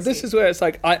clearly. cava, Well, this is where it's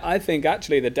like, I think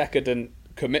actually the decadent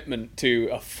commitment to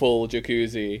a full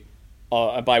jacuzzi,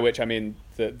 by which I mean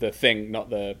the thing, not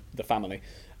the family,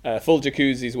 full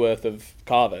jacuzzi's worth of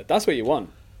cava. That's what you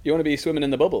want. You want to be swimming in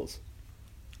the bubbles.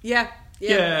 Yeah,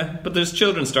 but there's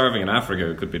children starving in Africa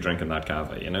who could be drinking that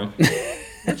cava, you know?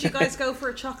 Would you guys go for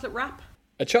a chocolate wrap?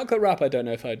 A chocolate wrap, I don't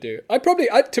know if I'd do.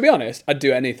 To be honest, I'd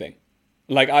do anything.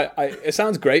 Like, it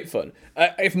sounds great fun.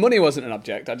 If money wasn't an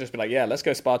object, I'd just be like, yeah, let's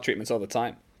go spa treatments all the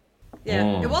time.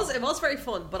 Yeah, it was very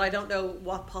fun, but I don't know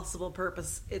what possible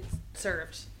purpose it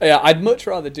served. Yeah, I'd much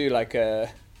rather do like the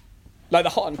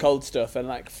hot and cold stuff and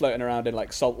like floating around in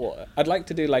like salt water. I'd like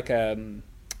to do like have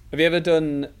you ever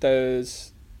done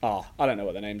those? I don't know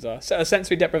what the names are.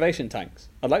 Sensory deprivation tanks.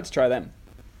 I'd like to try them.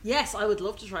 Yes, I would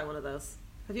love to try one of those.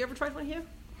 Have you ever tried one, Hugh?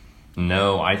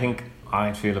 No, I think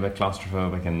I'd feel a bit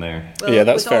claustrophobic in there. Well, yeah,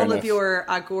 that's with fair all enough. of your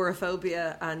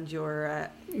agoraphobia and your...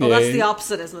 that's the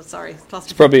opposite, isn't it? Sorry.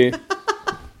 It's probably...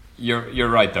 You're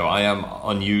right, though. I am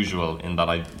unusual in that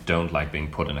I don't like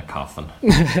being put in a coffin.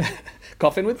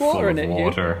 Coffin with water in it.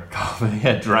 Water. Coffin,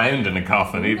 drowned in a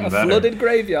coffin, even better. A flooded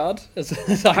graveyard.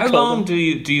 How long do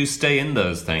you stay in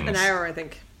those things? An hour, I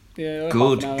think. Yeah,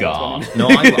 Good God. No,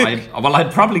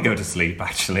 I'd probably go to sleep,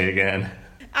 actually, again.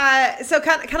 So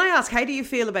can I ask, how do you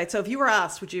feel about... So if you were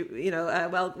asked, would you,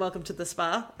 welcome to the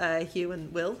spa, Hugh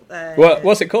and Will.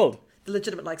 What's it called? The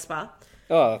Legitimate Like Spa.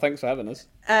 Oh, thanks for having us.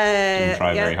 Didn't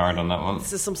try very hard on that one.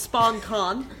 This is some Spawn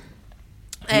Con.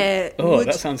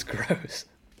 That sounds gross.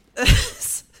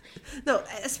 No,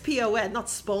 S-P-O-N, not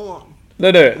Spawn. No,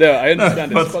 I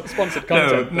understand. It's sponsored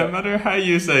content. No matter how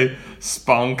you say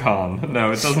SpawnCon,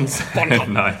 no, it doesn't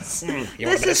sound nice. You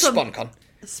want a bit of SpawnCon?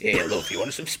 Yeah, love, you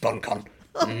want some SpawnCon?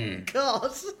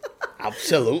 God.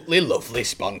 Absolutely lovely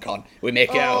SpawnCon. We make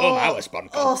it at home, our SpawnCon.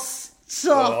 Oh,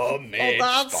 stop. Oh, mate,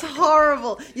 that's SpawnCon.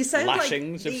 horrible. You sound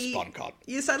Lashings like of SpawnCon.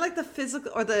 You sound like the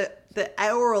physical or the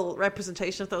oral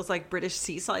representation of those like British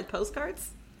seaside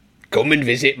postcards. Come and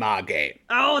visit Margate.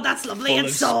 Oh, that's lovely Full and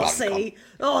of saucy. SpawnCon.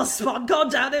 Oh,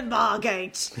 SpawnCon down in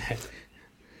Margate.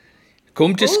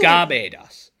 Come to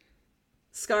Scarbados.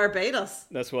 Scarbados.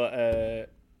 That's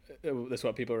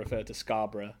what people refer to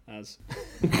Scarborough as.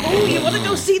 Oh, you want to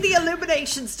go see the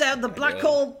illuminations down the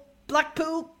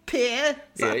Blackpool Pier?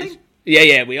 Is that a thing?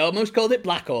 Yeah, we almost called it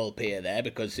Black Hole Pier there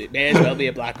because it may as well be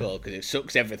a black hole because it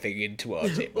sucks everything in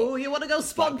towards it. Oh, you want to go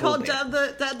SpawnCon down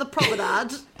the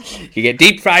promenade? You get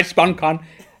deep fried SpawnCon,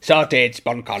 sautéed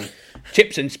SpawnCon,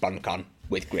 chips and SpawnCon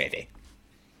with gravy.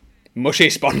 Mushy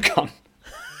SpawnCon.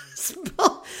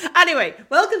 Anyway,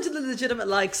 welcome to the Legitimate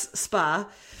Likes Spa.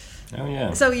 Oh,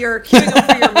 yeah. So you're queuing up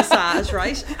for your massage,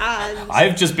 right? And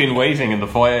I've just been waiting in the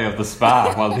foyer of the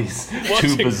spa while these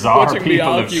two bizarre watching me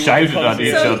people have argue shouted with at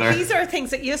each so other. these are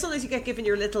things that sometimes you get given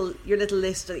your little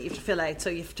list that you have to fill out. So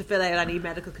you have to fill out any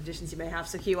medical conditions you may have.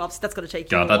 So Hugh, obviously that's going to take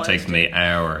you a God, while that takes to me do.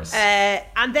 hours.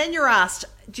 And then you're asked,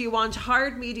 do you want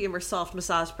hard, medium, or soft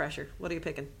massage pressure? What are you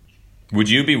picking? Would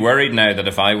you be worried now that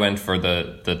if I went for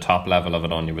the top level of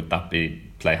it on you, would that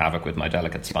play havoc with my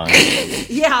delicate spine?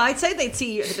 Yeah, I'd say they'd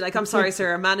see you and be like, I'm sorry,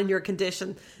 sir, a man in your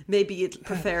condition, maybe you'd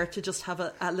prefer to just have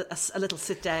a little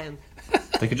sit down.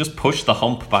 They could just push the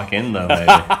hump back in, though,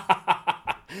 maybe.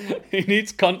 He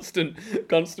needs constant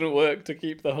work to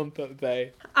keep the hump at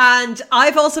bay. And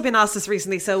I've also been asked this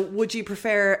recently, so would you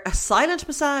prefer a silent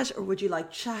massage or would you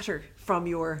like chatter from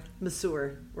your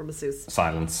masseur or masseuse?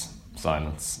 Silence.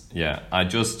 Yeah, I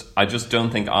just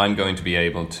don't think I'm going to be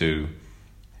able to.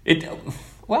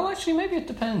 Well, actually, maybe it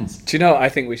depends. Do you know what I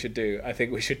think we should do? I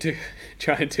think we should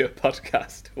try and do a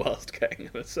podcast whilst getting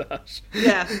a massage.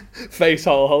 Yeah. Face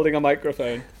hole, holding a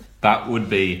microphone. That would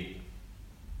be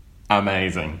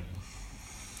amazing.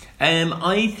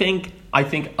 I think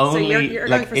only. So you're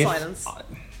like, going for silence.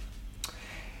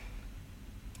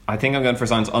 I think I'm going for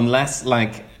silence, unless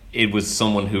like it was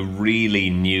someone who really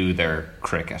knew their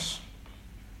cricket.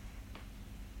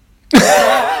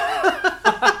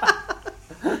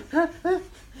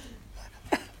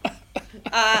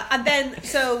 And then,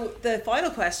 so the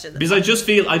final question, because I just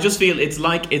feel it's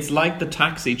like the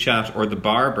taxi chat or the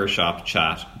barber shop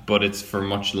chat, but it's for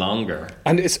much longer.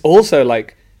 And it's also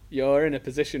like you're in a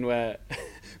position where,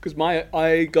 because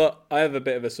I have a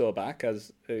bit of a sore back,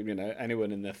 as you know,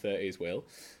 anyone in their 30s will.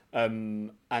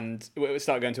 And we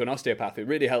started going to an osteopath who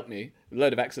really helped me, a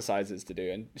load of exercises to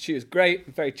do, and she was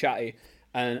great, very chatty.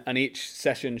 And each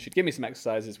session she'd give me some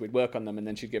exercises, we'd work on them, and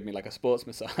then she'd give me like a sports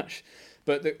massage.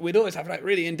 But we'd always have like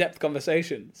really in-depth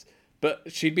conversations. But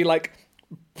she'd be like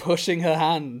pushing her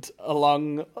hand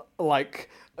along like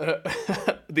the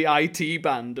IT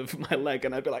band of my leg,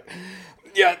 and I'd be like,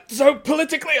 yeah, so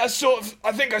politically I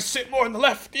think I sit more on the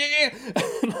left, yeah.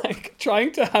 Like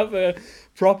trying to have a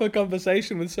proper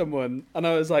conversation with someone, and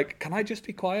I was like, can I just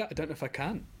be quiet? I don't know if I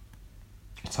can.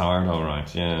 It's hard, all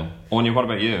right, yeah. Anya, what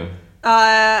about you?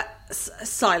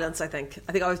 Silence, I think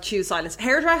I would choose silence.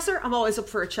 Hairdresser, I'm always up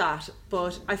for a chat,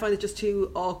 but I find it just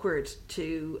too awkward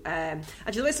to and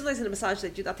you know, sometimes in a massage they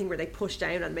do that thing where they push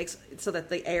down and makes it so that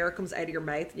the air comes out of your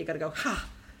mouth and you gotta go ha.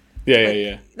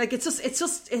 Yeah. Like it's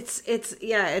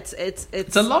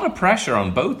a lot of pressure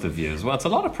on both of you as well. It's a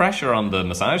lot of pressure on the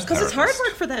massage because it's hard therapist.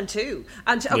 work for them too.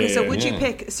 And okay, would you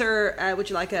pick, sir?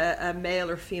 Would you like a male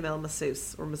or female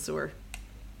masseuse or masseur?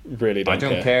 Really, I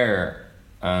don't care.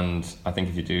 And I think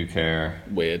if you do care,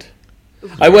 weird.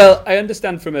 I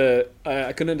understand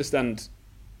I can understand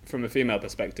from a female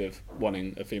perspective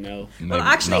wanting a female. Well,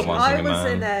 actually, I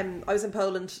was in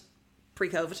Poland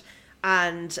pre-COVID,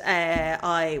 and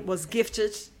I was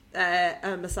gifted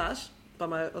a massage by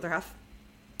my other half.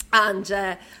 And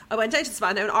I went down to the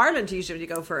spa. Now in Ireland, usually when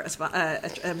you go for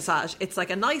a massage, it's like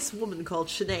a nice woman called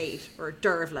Sinead or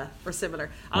Dervla or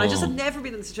similar. And I just had never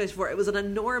been in the situation before. It was an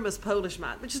enormous Polish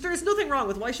man, which is, there's nothing wrong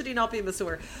with. Why should he not be a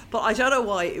masseur? But I don't know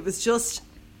why. It was just,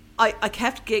 I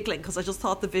kept giggling because I just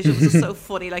thought the visual was just so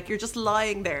funny. Like you're just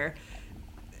lying there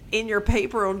in your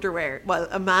paper underwear while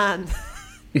a man...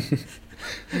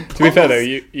 To be fair though,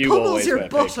 you always your wear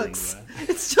buttocks.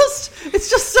 It's just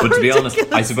so But to be ridiculous.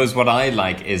 honest, I suppose what I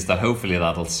like is that hopefully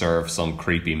that'll serve some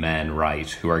creepy men right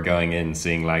who are going in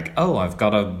seeing like, oh, I've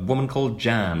got a woman called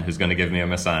Jan who's going to give me a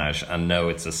massage, and no,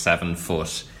 it's a 7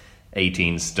 foot,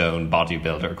 18 stone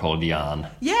bodybuilder called Jan.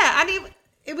 Yeah, and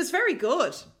it was very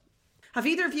good. Have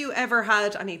either of you ever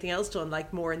had anything else done,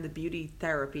 like more in the beauty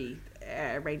therapy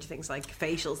range of things, like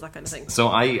facials, that kind of thing? So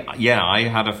I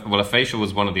had a facial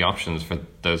was one of the options for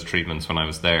those treatments when I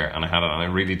was there, and I had it, and I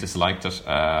really disliked it.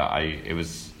 It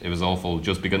was awful,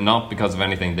 just not because of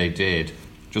anything they did,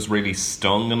 just really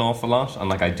stung an awful lot, and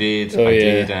like I did.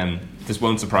 This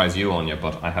won't surprise you, Anya,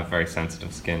 but I have very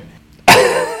sensitive skin.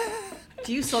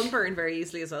 Do you sunburn very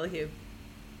easily as well, Hugh?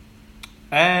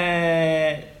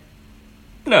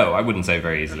 No, I wouldn't say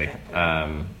very easily.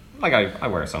 Like I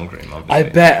wear sunscreen,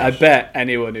 obviously. I bet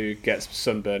anyone who gets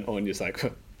sunburnt on is like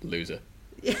loser.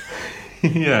 Yeah.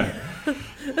 Yeah.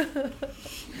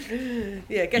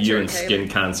 Yeah, get you your and skin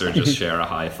cancer just share a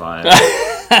high five.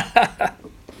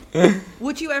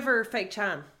 Would you ever fake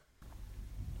tan?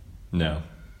 No.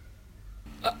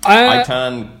 I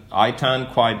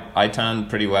tan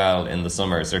pretty well in the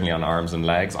summer, certainly on arms and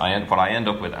legs. What I end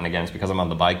up with, and again it's because I'm on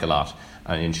the bike a lot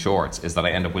and in shorts, is that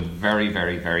I end up with very,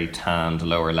 very, very tanned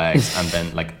lower legs and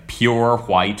then like pure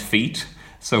white feet.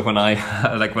 So when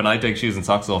I take shoes and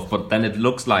socks off, but then it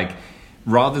looks like,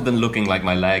 rather than looking like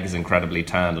my leg is incredibly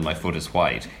tanned and my foot is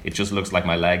white, it just looks like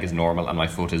my leg is normal and my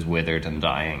foot is withered and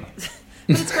dying.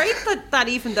 But it's great that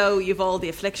even though you've all the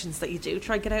afflictions, that you do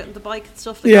try and get out on the bike and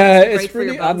stuff like that. It's It's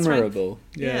really admirable.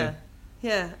 Yeah,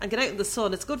 and get out in the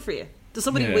sun. It's good for you. Does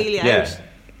somebody wheel you out?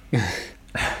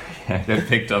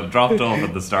 They dropped off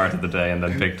at the start of the day and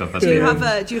then picked up. Do you have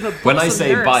a when I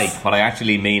say nurse? Bike, what I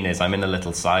actually mean is I'm in a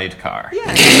little sidecar.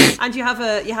 Yeah, and you have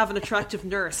an attractive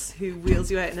nurse who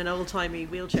wheels you out in an old timey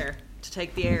wheelchair to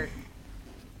take the air.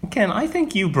 Ken, I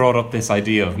think you brought up this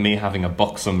idea of me having a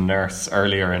buxom nurse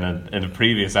earlier in a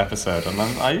previous episode, and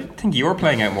I think you're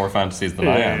playing out more fantasies than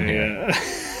I am here.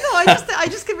 No, I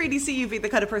just can really see you being the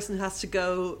kind of person who has to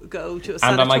go to a sanatorium.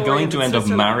 And am I going to end up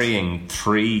marrying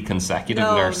 3 consecutive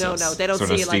nurses? No, they don't sort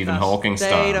see of you like Stephen that. Hawking They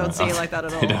style. don't see you like that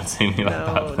at all. They don't see me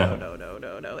like that.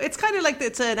 No. It's kind of like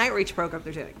it's an outreach program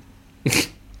they're doing.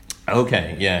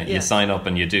 Okay, yeah, you sign up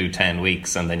and you do 10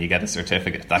 weeks and then you get a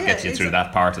certificate. That gets you through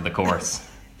that part of the course.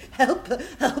 Help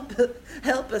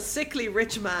a sickly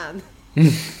rich man.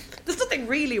 There's nothing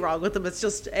really wrong with them. It's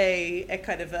just a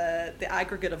kind of the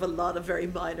aggregate of a lot of very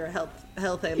minor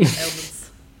health ailments.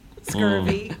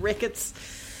 Scurvy, rickets.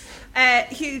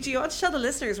 Hugh, do you want to tell the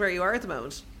listeners where you are at the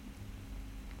moment?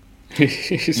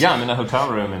 Yeah, I'm in a hotel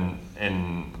room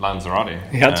in Lanzarote.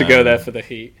 You had to go there for the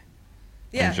heat.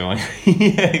 Yeah. Enjoy.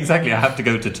 Yeah, exactly. I have to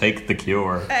go to take the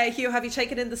cure. Hugh, have you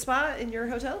taken in the spa in your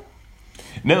hotel?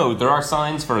 No, there are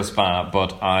signs for a spa,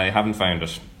 but I haven't found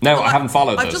it. No, I haven't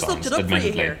followed I've those just signs, looked it up for you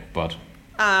admittedly. here. But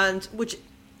And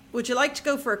would you like to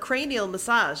go for a cranial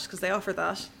massage? Because they offer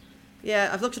that. Yeah,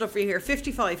 I've looked it up for you here.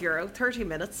 €55, 30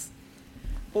 minutes.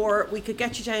 Or we could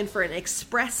get you down for an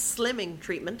express slimming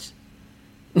treatment,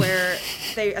 where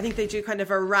I think they do kind of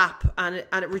a wrap and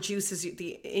it reduces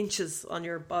the inches on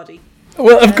your body.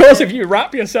 Well, of course, if you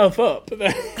wrap yourself up.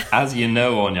 Then... as you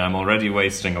know, Anya, I'm already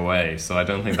wasting away, so I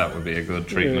don't think that would be a good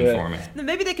treatment for me. Then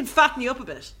maybe they can fatten you up a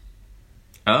bit.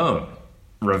 Oh,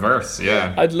 reverse,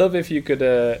 yeah. I'd love if you could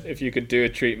do a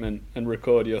treatment and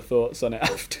record your thoughts on it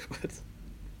afterwards.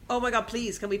 Oh my God,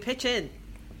 please, can we pitch in?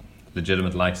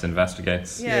 Legitimate Likes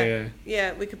investigates.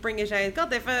 Yeah, we could bring it down. God,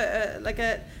 they've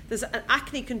there's an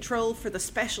acne control for the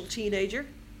special teenager.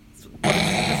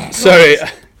 Sorry,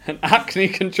 an acne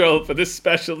control for this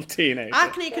special teenager.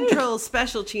 Acne control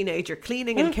special teenager,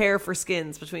 cleaning and care for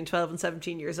skins between 12 and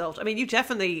 17 years old. I mean, you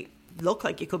definitely look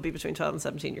like you could be between 12 and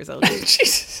 17 years old.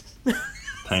 Jesus.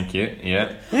 Thank you,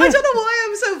 yeah. I don't know why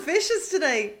I'm so vicious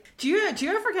today. Do you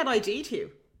ever get ID'd,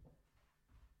 Hugh?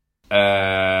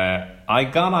 I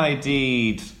got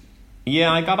ID'd.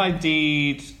 Yeah, I got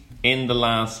ID'd in the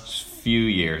last few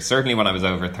years. Certainly when I was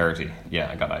over 30.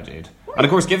 Yeah, I got ID'd. And of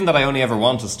course, given that I only ever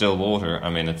want to still water, I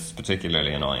mean, it's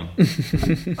particularly annoying.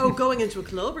 Oh, going into a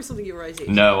club or something you were ID'd?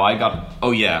 No, I got...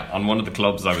 Oh, yeah, on one of the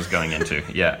clubs I was going into.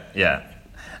 Yeah.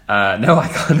 I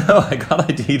got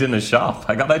ID'd in a shop.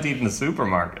 I got ID'd in a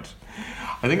supermarket.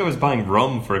 I think I was buying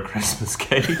rum for a Christmas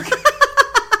cake.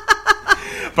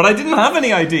 But I didn't have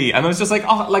any ID. And I was just like,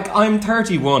 I'm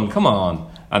 31, come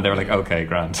on. And they were like, okay,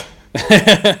 grand.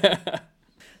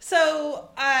 So,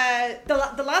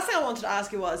 the last thing I wanted to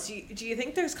ask you was, do you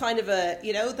think there's kind of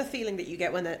the feeling that you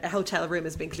get when a hotel room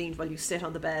is being cleaned while you sit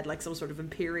on the bed like some sort of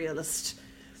imperialist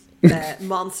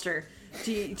monster?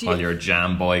 While your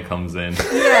jam boy comes in.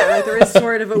 Yeah, like there is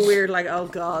sort of a weird, like, oh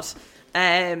God.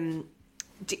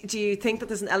 Do you think that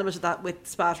there's an element of that with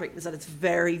spa treatments, that it's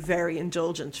very, very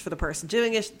indulgent for the person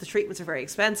doing it? The treatments are very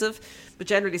expensive, but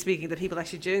generally speaking, the people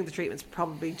actually doing the treatments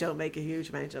probably don't make a huge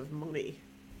amount of money.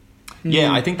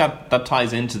 Yeah, I think that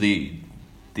ties into the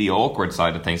awkward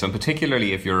side of things, and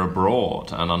particularly if you're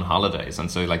abroad and on holidays, and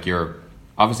so like you're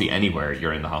obviously anywhere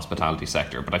you're in the hospitality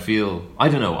sector. But I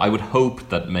don't know, I would hope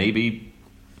that maybe,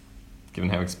 given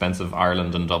how expensive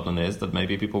Ireland and Dublin is, that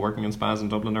maybe people working in spas in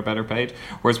Dublin are better paid.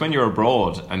 Whereas when you're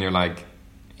abroad and you're like,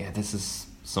 yeah, this is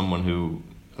someone who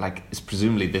like is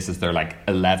presumably this is their like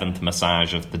 11th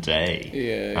massage of the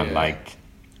day, and like,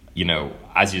 you know,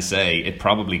 as you say, it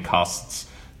probably costs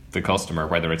the customer,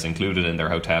 whether it's included in their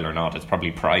hotel or not, it's probably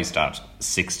priced at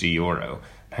 €60.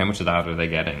 How much of that are they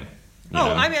getting?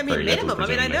 I mean minimum. I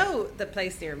mean, I know the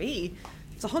place near me,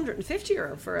 it's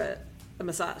 €150 for a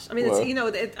massage. I mean, it's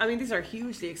these are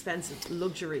hugely expensive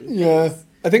luxury things.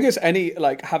 I think it's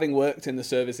having worked in the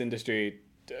service industry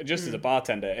just as a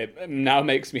bartender, it now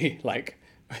makes me like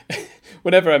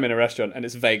whenever I'm in a restaurant and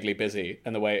it's vaguely busy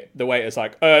and the waiter's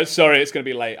like, sorry, it's going to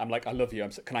be late. I'm like, I love you.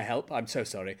 Can I help? I'm so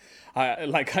sorry.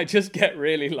 I just get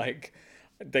really like,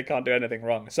 they can't do anything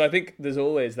wrong. So I think there's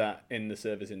always that in the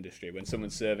service industry. When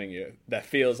someone's serving you, there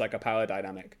feels like a power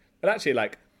dynamic. But actually,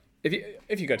 like,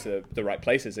 if you go to the right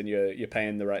places and you're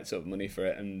paying the right sort of money for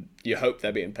it and you hope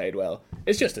they're being paid well,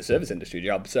 it's just a service industry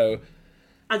job. So,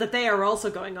 and that they are also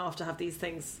going off to have these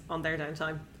things on their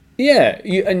downtime. Yeah,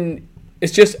 and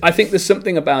it's just, I think there's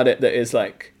something about it that is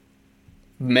like,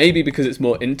 maybe because it's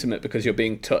more intimate, because you're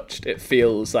being touched, it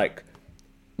feels like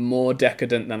more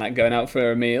decadent than like going out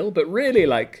for a meal. But really,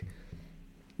 like,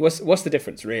 what's the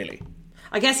difference, really?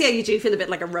 I guess, yeah, you do feel a bit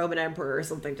like a Roman emperor or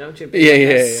something, don't you?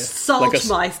 Yeah. Salt like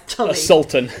my tummy. A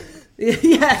sultan.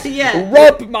 Yeah.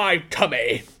 Rub my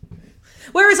tummy.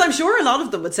 Whereas I'm sure a lot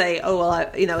of them would say, oh,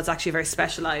 well, it's actually a very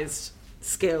specialised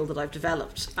skill that I've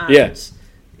developed. And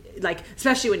like,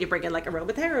 especially when you bring in like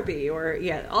aromatherapy or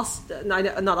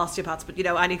not osteopaths, but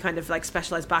any kind of like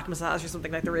specialised back massage or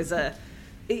something, like there is a,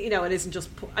 it isn't just.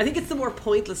 I think it's the more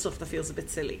pointless stuff that feels a bit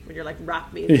silly when you're like,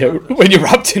 wrap me in chocolate. When you're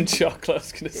wrapped in chocolate, I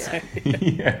was going to say.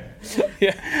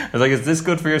 I was like, is this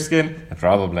good for your skin?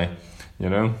 Probably.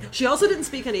 She also didn't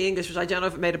speak any English, which I don't know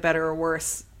if it made it better or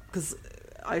worse, because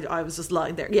I was just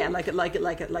lying there, like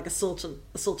a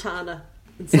sultana.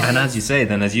 And as you say,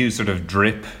 then as you sort of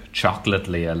drip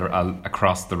chocolately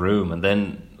across the room, and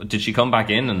then did she come back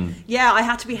in? And I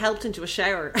had to be helped into a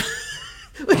shower,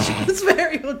 which was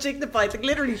very undignified. Like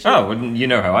literally. Well, you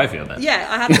know how I feel then. Yeah,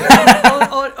 I had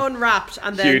to be unwrapped,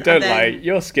 and then. You don't lie.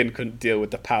 Your skin couldn't deal with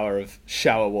the power of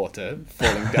shower water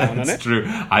falling down on it. It's true.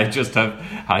 I just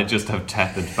have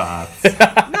tepid baths.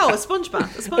 No, a sponge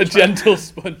bath. A gentle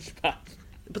sponge bath.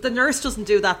 But the nurse doesn't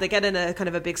do that. They get in a kind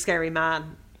of a big scary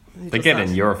man. They get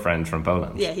in your friend from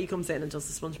Poland. Yeah, he comes in and does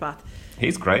the sponge bath.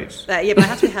 He's great. But I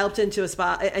had to be helped into a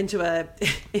spa, into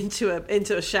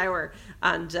a shower,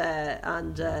 and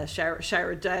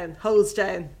showered down, hosed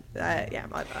down. My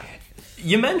bad.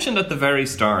 You mentioned at the very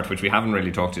start, which we haven't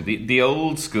really talked to, the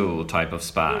old school type of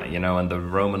spa, and the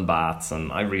Roman baths.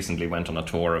 And I recently went on a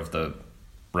tour of the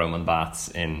Roman baths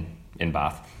in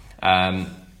Bath.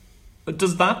 But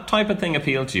does that type of thing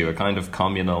appeal to you? A kind of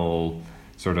communal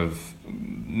sort of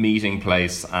meeting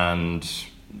place and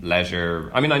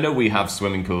leisure. I mean, I know we have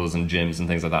swimming pools and gyms and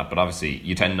things like that, but obviously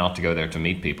you tend not to go there to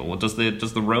meet people. Well, does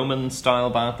the Roman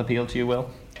style bath appeal to you, Will?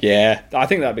 Yeah, I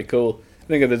think that'd be cool. I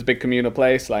think if there's a big communal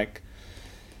place, like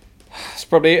it's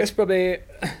probably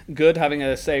good having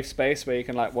a safe space where you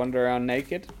can like wander around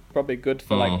naked. Probably good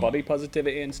for like body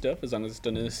positivity and stuff, as long as it's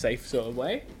done in a safe sort of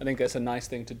way. I think it's a nice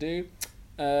thing to do.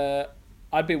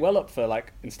 I'd be well up for,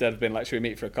 like, instead of being like, should we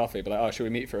meet for a coffee, but like, oh, should we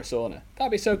meet for a sauna?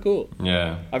 That'd be so cool.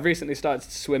 Yeah. I've recently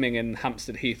started swimming in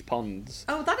Hampstead Heath ponds.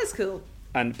 Oh, that is cool.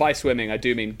 And by swimming, I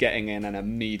do mean getting in and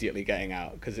immediately getting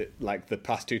out, because the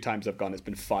past 2 times I've gone, it's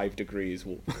been 5 degrees.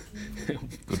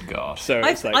 Good God. So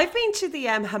I've been to the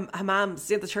hammams,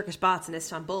 the Turkish baths in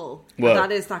Istanbul. Well, and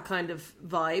that is that kind of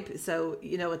vibe. So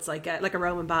it's like a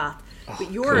Roman bath, but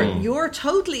you're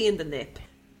totally in the nip.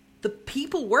 The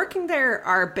people working there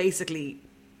are basically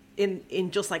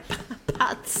in just like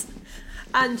baths,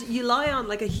 and you lie on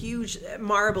like a huge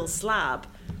marble slab,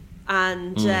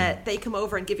 and they come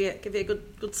over and give you a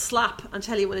good slap and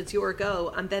tell you when it's your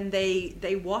go, and then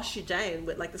they wash you down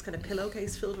with like this kind of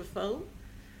pillowcase filled with foam,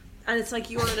 and it's like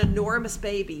you're an enormous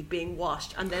baby being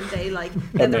washed, and then they're like,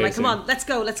 come on, let's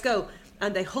go.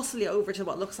 And they hustle you over to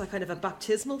what looks like kind of a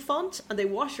baptismal font, and they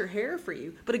wash your hair for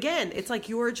you. But again, it's like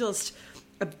you're just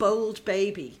a bold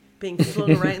baby being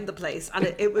flung around the place,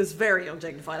 and it was very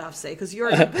undignified, I have to say, because you're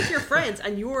with your friends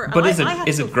and you're. But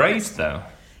is it great though?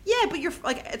 Yeah, but you're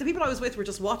like the people I was with were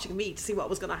just watching me to see what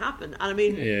was going to happen, and I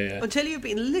mean, until you've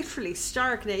been literally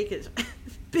stark naked,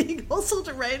 being hustled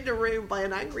around a room by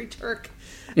an angry Turk,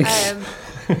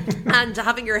 and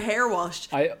having your hair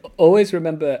washed. I always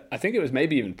remember. I think it was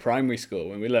maybe even primary school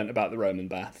when we learnt about the Roman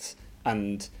baths,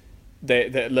 and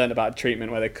they learn about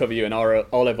treatment where they cover you in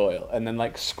olive oil and then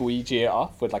like squeegee it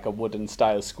off with like a wooden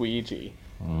style squeegee.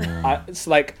 It's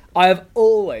like I have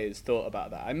always thought about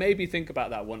that. I maybe think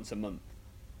about that once a month,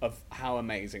 of how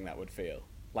amazing that would feel.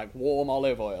 Like warm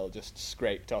olive oil just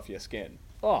scraped off your skin.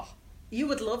 Oh, you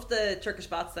would love the Turkish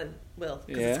baths then, Will,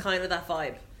 because it's kind of that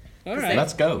vibe. All right,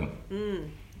 let's go.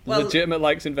 Well, Legitimate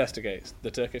Likes investigates the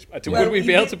Turkish. Would we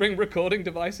be able to bring recording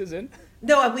devices in?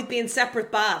 No, and we'd be in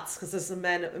separate baths because there's a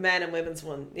men and women's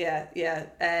one. Yeah.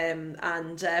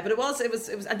 But it was,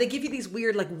 and they give you these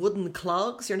weird like wooden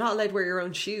clogs. You're not allowed to wear your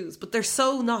own shoes, but they're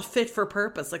so not fit for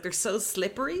purpose. Like they're so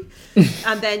slippery.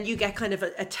 And then you get kind of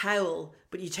a towel,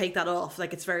 but you take that off.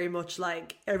 Like it's very much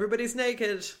like everybody's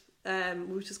naked,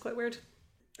 which is quite weird.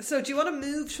 So do you want to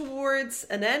move towards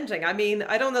an ending? I mean,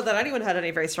 I don't know that anyone had any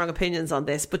very strong opinions on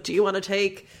this, but do you want to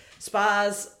take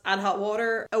spas and hot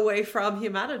water away from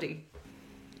humanity?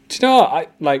 Do you know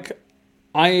what?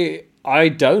 I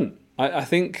don't. I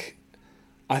think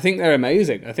they're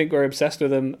amazing. I think we're obsessed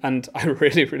with them, and I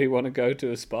really, really want to go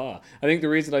to a spa. I think the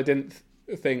reason I didn't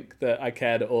think that I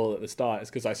cared at all at the start is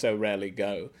because I so rarely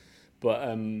go.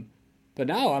 But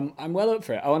now I'm well up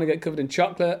for it. I want to get covered in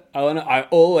chocolate. I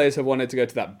always have wanted to go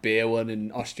to that beer one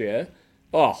in Austria.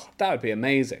 Oh, that would be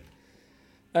amazing.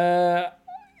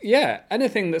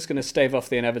 Anything that's going to stave off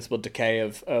the inevitable decay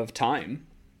of time.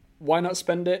 Why not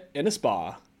spend it in a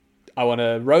spa? I want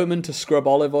a Roman to scrub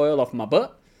olive oil off my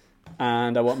butt,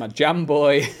 and I want my jam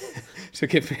boy to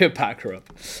give me a back rub.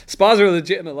 Spas are a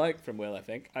legitimate like from Will, I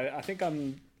think. I think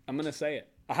I'm going to say it.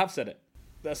 I have said it.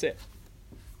 That's it.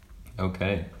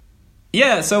 Okay.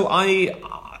 Yeah, so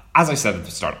as I said at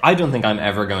the start, I don't think I'm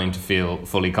ever going to feel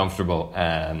fully comfortable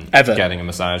getting a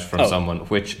massage from someone,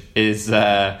 which is,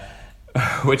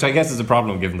 which I guess is a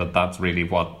problem given that that's really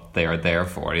what they are there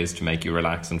for, is to make you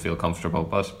relax and feel comfortable.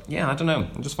 But yeah, I don't know.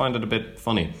 I just find it a bit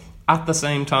funny. At the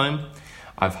same time,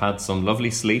 I've had some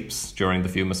lovely sleeps during the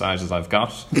few massages I've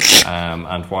got,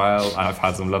 and while I've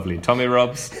had some lovely tummy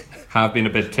rubs, have been a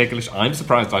bit ticklish. I'm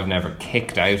surprised I've never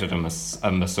kicked out at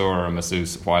a masseur or a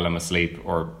masseuse while I'm asleep,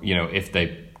 or, you know, if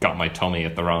they got my tummy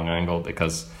at the wrong angle,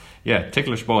 because, yeah,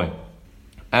 ticklish boy.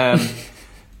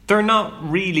 They're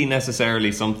not really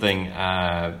necessarily something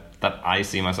that I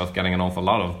see myself getting an awful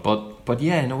lot of, but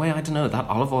yeah, in a way, I don't know, that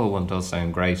olive oil one does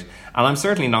sound great. And I'm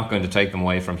certainly not going to take them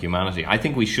away from humanity. I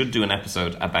think we should do an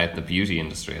episode about the beauty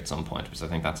industry at some point, because I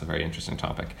think that's a very interesting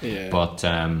topic. Yeah.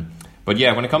 But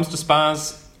yeah, when it comes to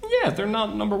spas, yeah, they're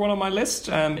not number one on my list.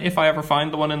 If I ever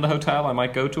find the one in the hotel, I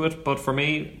might go to it. But for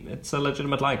me, it's a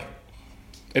legitimate like.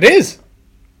 It is?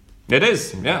 It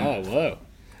is, yeah. Oh, whoa.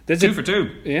 Two for two.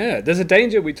 Yeah, there's a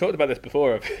danger, we talked about this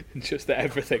before, of just that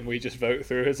everything we just vote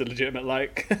through is a legitimate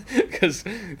like, because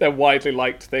they're widely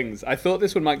liked things. I thought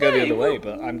this one might go the other way,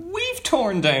 but we've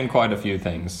torn down quite a few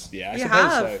things. Yeah,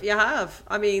 You have.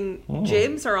 I mean,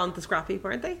 gyms are on the scrap heap,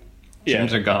 aren't they? Yeah.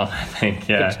 Gyms are gone, I think,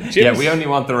 yeah. We only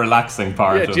want the relaxing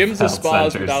part of gyms are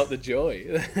spas centers. Without the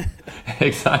joy.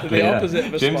 Exactly, the opposite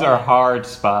of a gyms spa. Are hard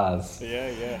spas.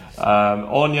 Yeah.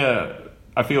 Anya,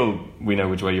 I feel we know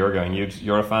which way you're going.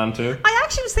 You're a fan too? I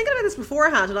actually was thinking about this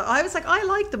beforehand, and I was like, I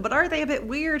like them, but are they a bit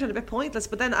weird and a bit pointless?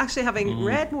 But then actually having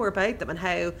read more about them and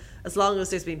how, as long as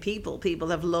there's been people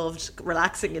have loved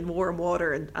relaxing in warm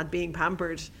water and being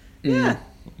pampered. Yeah.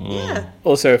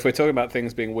 Also, if we're talking about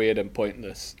things being weird and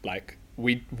pointless, like,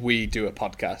 we do a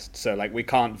podcast, so like we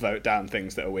can't vote down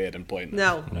things that are weird and pointless.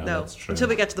 No, that's true. Until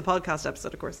we get to the podcast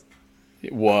episode, of course.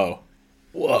 Whoa.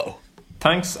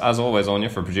 Thanks, as always, Anya,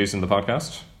 for producing the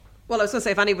podcast. Well, I was going to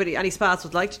say, if any spas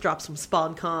would like to drop some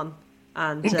SpawnCon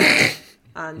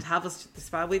and have us the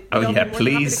spa, we'd be more than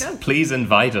happy to go. Please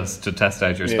invite us to test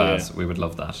out your spas. Yeah. We would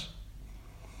love that.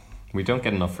 We don't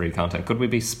get enough free content. Could we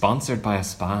be sponsored by a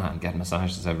spa and get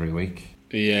massages every week?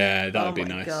 Yeah, that would be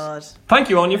nice. Oh my God. Thank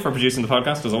you, Anya, for producing the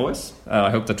podcast, as always. I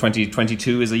hope that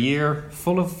 2022 is a year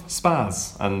full of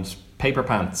spas and paper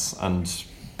pants and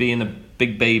being a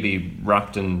big baby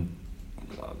wrapped in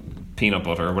peanut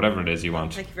butter or whatever it is you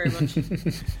want. Thank you very much.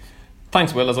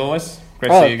 Thanks, Will, as always. Great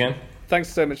to see you again. Thanks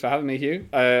so much for having me, Hugh.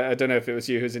 I don't know if it was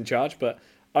you who's in charge, but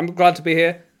I'm glad to be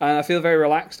here and I feel very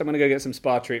relaxed. I'm going to go get some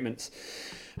spa treatments.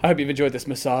 I hope you've enjoyed this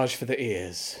massage for the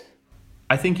ears.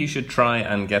 I think you should try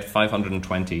and get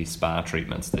 520 spa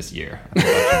treatments this year. I think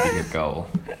that should be your goal.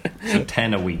 So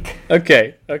 10 a week.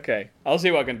 Okay. I'll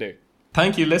see what I can do.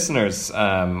 Thank you, listeners.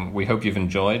 We hope you've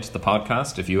enjoyed the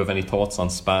podcast. If you have any thoughts on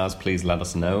spas, please let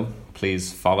us know.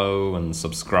 Please follow and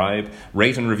subscribe.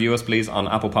 Rate and review us, please, on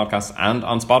Apple Podcasts and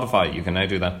on Spotify. You can now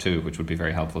do that too, which would be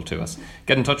very helpful to us.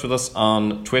 Get in touch with us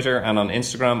on Twitter and on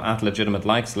Instagram at Legitimate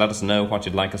Likes. Let us know what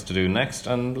you'd like us to do next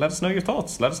and let us know your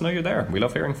thoughts. Let us know you're there. We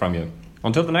love hearing from you.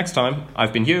 Until the next time,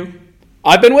 I've been Hugh.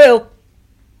 I've been Will.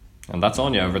 And that's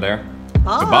Anya over there.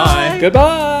 Bye. Goodbye.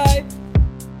 Goodbye.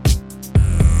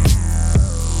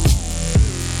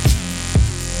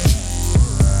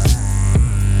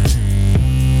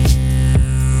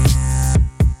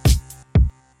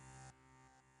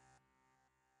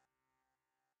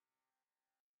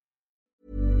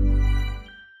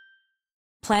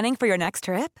 Planning for your next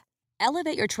trip?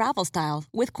 Elevate your travel style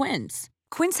with Quince.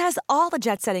 Quince has all the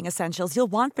jet-setting essentials you'll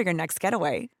want for your next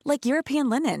getaway, like European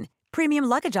linen, premium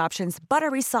luggage options,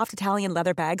 buttery soft Italian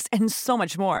leather bags, and so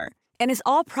much more. And is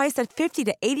all priced at 50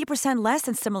 to 80% less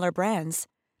than similar brands.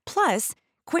 Plus,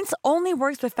 Quince only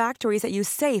works with factories that use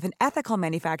safe and ethical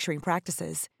manufacturing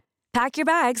practices. Pack your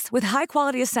bags with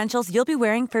high-quality essentials you'll be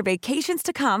wearing for vacations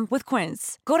to come with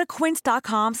Quince. Go to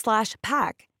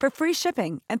quince.com/pack for free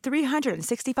shipping and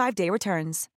 365-day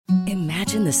returns.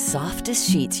 Imagine the softest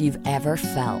sheets you've ever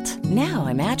felt. Now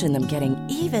imagine them getting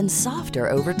even softer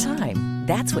over time.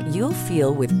 That's what you'll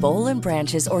feel with Boll &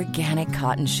 Branch's organic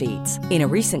cotton sheets. In a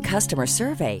recent customer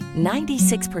survey,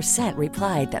 96%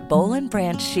 replied that Boll &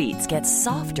 Branch sheets get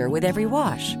softer with every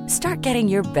wash. Start getting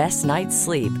your best night's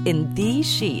sleep in these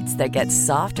sheets that get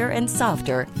softer and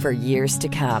softer for years to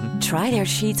come. Try their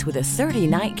sheets with a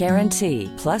 30-night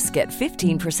guarantee. Plus, get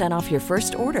 15% off your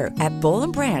first order at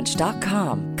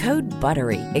bollandbranch.com. Code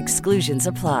BUTTERY. Exclusions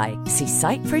apply. See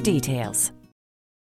site for details.